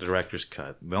thing as the director's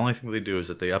cut. The only thing they do is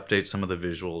that they update some of the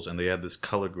visuals and they add this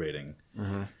color grading,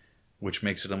 which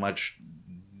makes it a much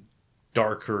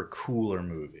darker, cooler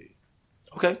movie.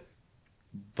 Okay.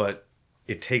 But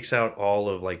it takes out all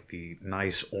of like the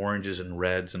nice oranges and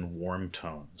reds and warm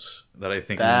tones that I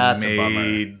think That's a bummer.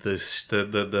 made the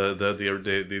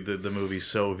movie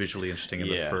so visually interesting in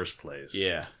the first place.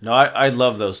 Yeah. No, I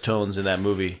love those tones in that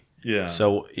movie. Yeah.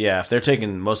 So yeah, if they're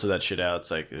taking most of that shit out,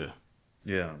 it's like, ugh,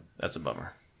 Yeah. that's a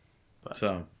bummer.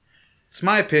 So it's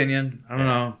my opinion. I don't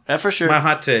know. Yeah, for sure. My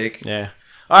hot take. Yeah.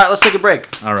 All right, let's take a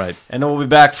break, All right. and then we'll be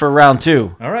back for round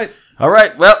 2. All right. All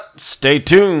right. Well, stay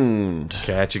tuned.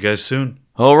 Catch you guys soon.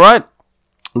 All right.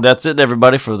 That's it,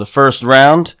 everybody, for the first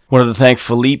round. Wanted to thank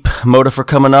Felipe Motta for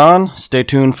coming on. Stay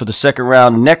tuned for the second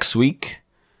round next week.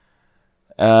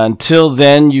 Until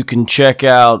then, you can check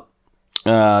out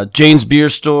Jane's Beer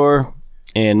Store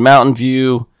in Mountain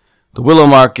View, the Willow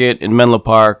Market in Menlo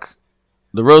Park,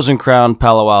 the Rose and Crown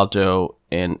Palo Alto,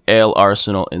 and Ale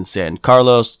Arsenal in San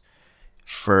Carlos.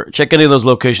 Check any of those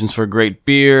locations for great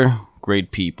beer,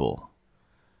 great people.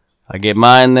 I get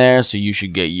mine there, so you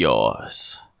should get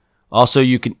yours. Also,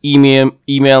 you can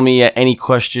email me at any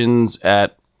questions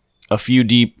at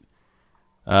afewdeep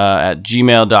at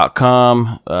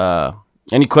gmail.com.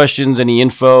 Any questions, any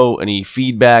info, any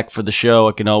feedback for the show,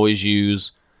 I can always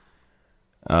use.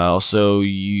 Also,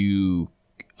 I'm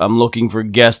looking for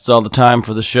guests all the time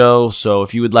for the show, so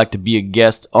if you would like to be a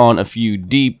guest on A Few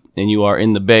Deep and you are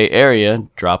in the Bay Area,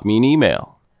 drop me an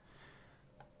email.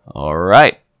 All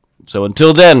right. So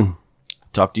until then,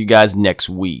 talk to you guys next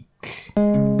week.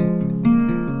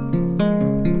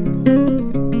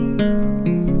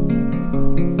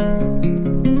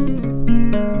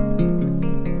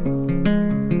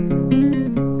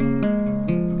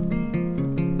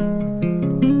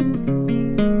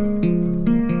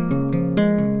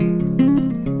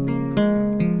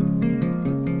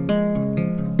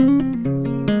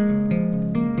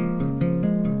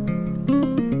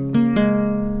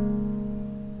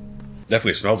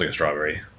 Definitely smells like a strawberry.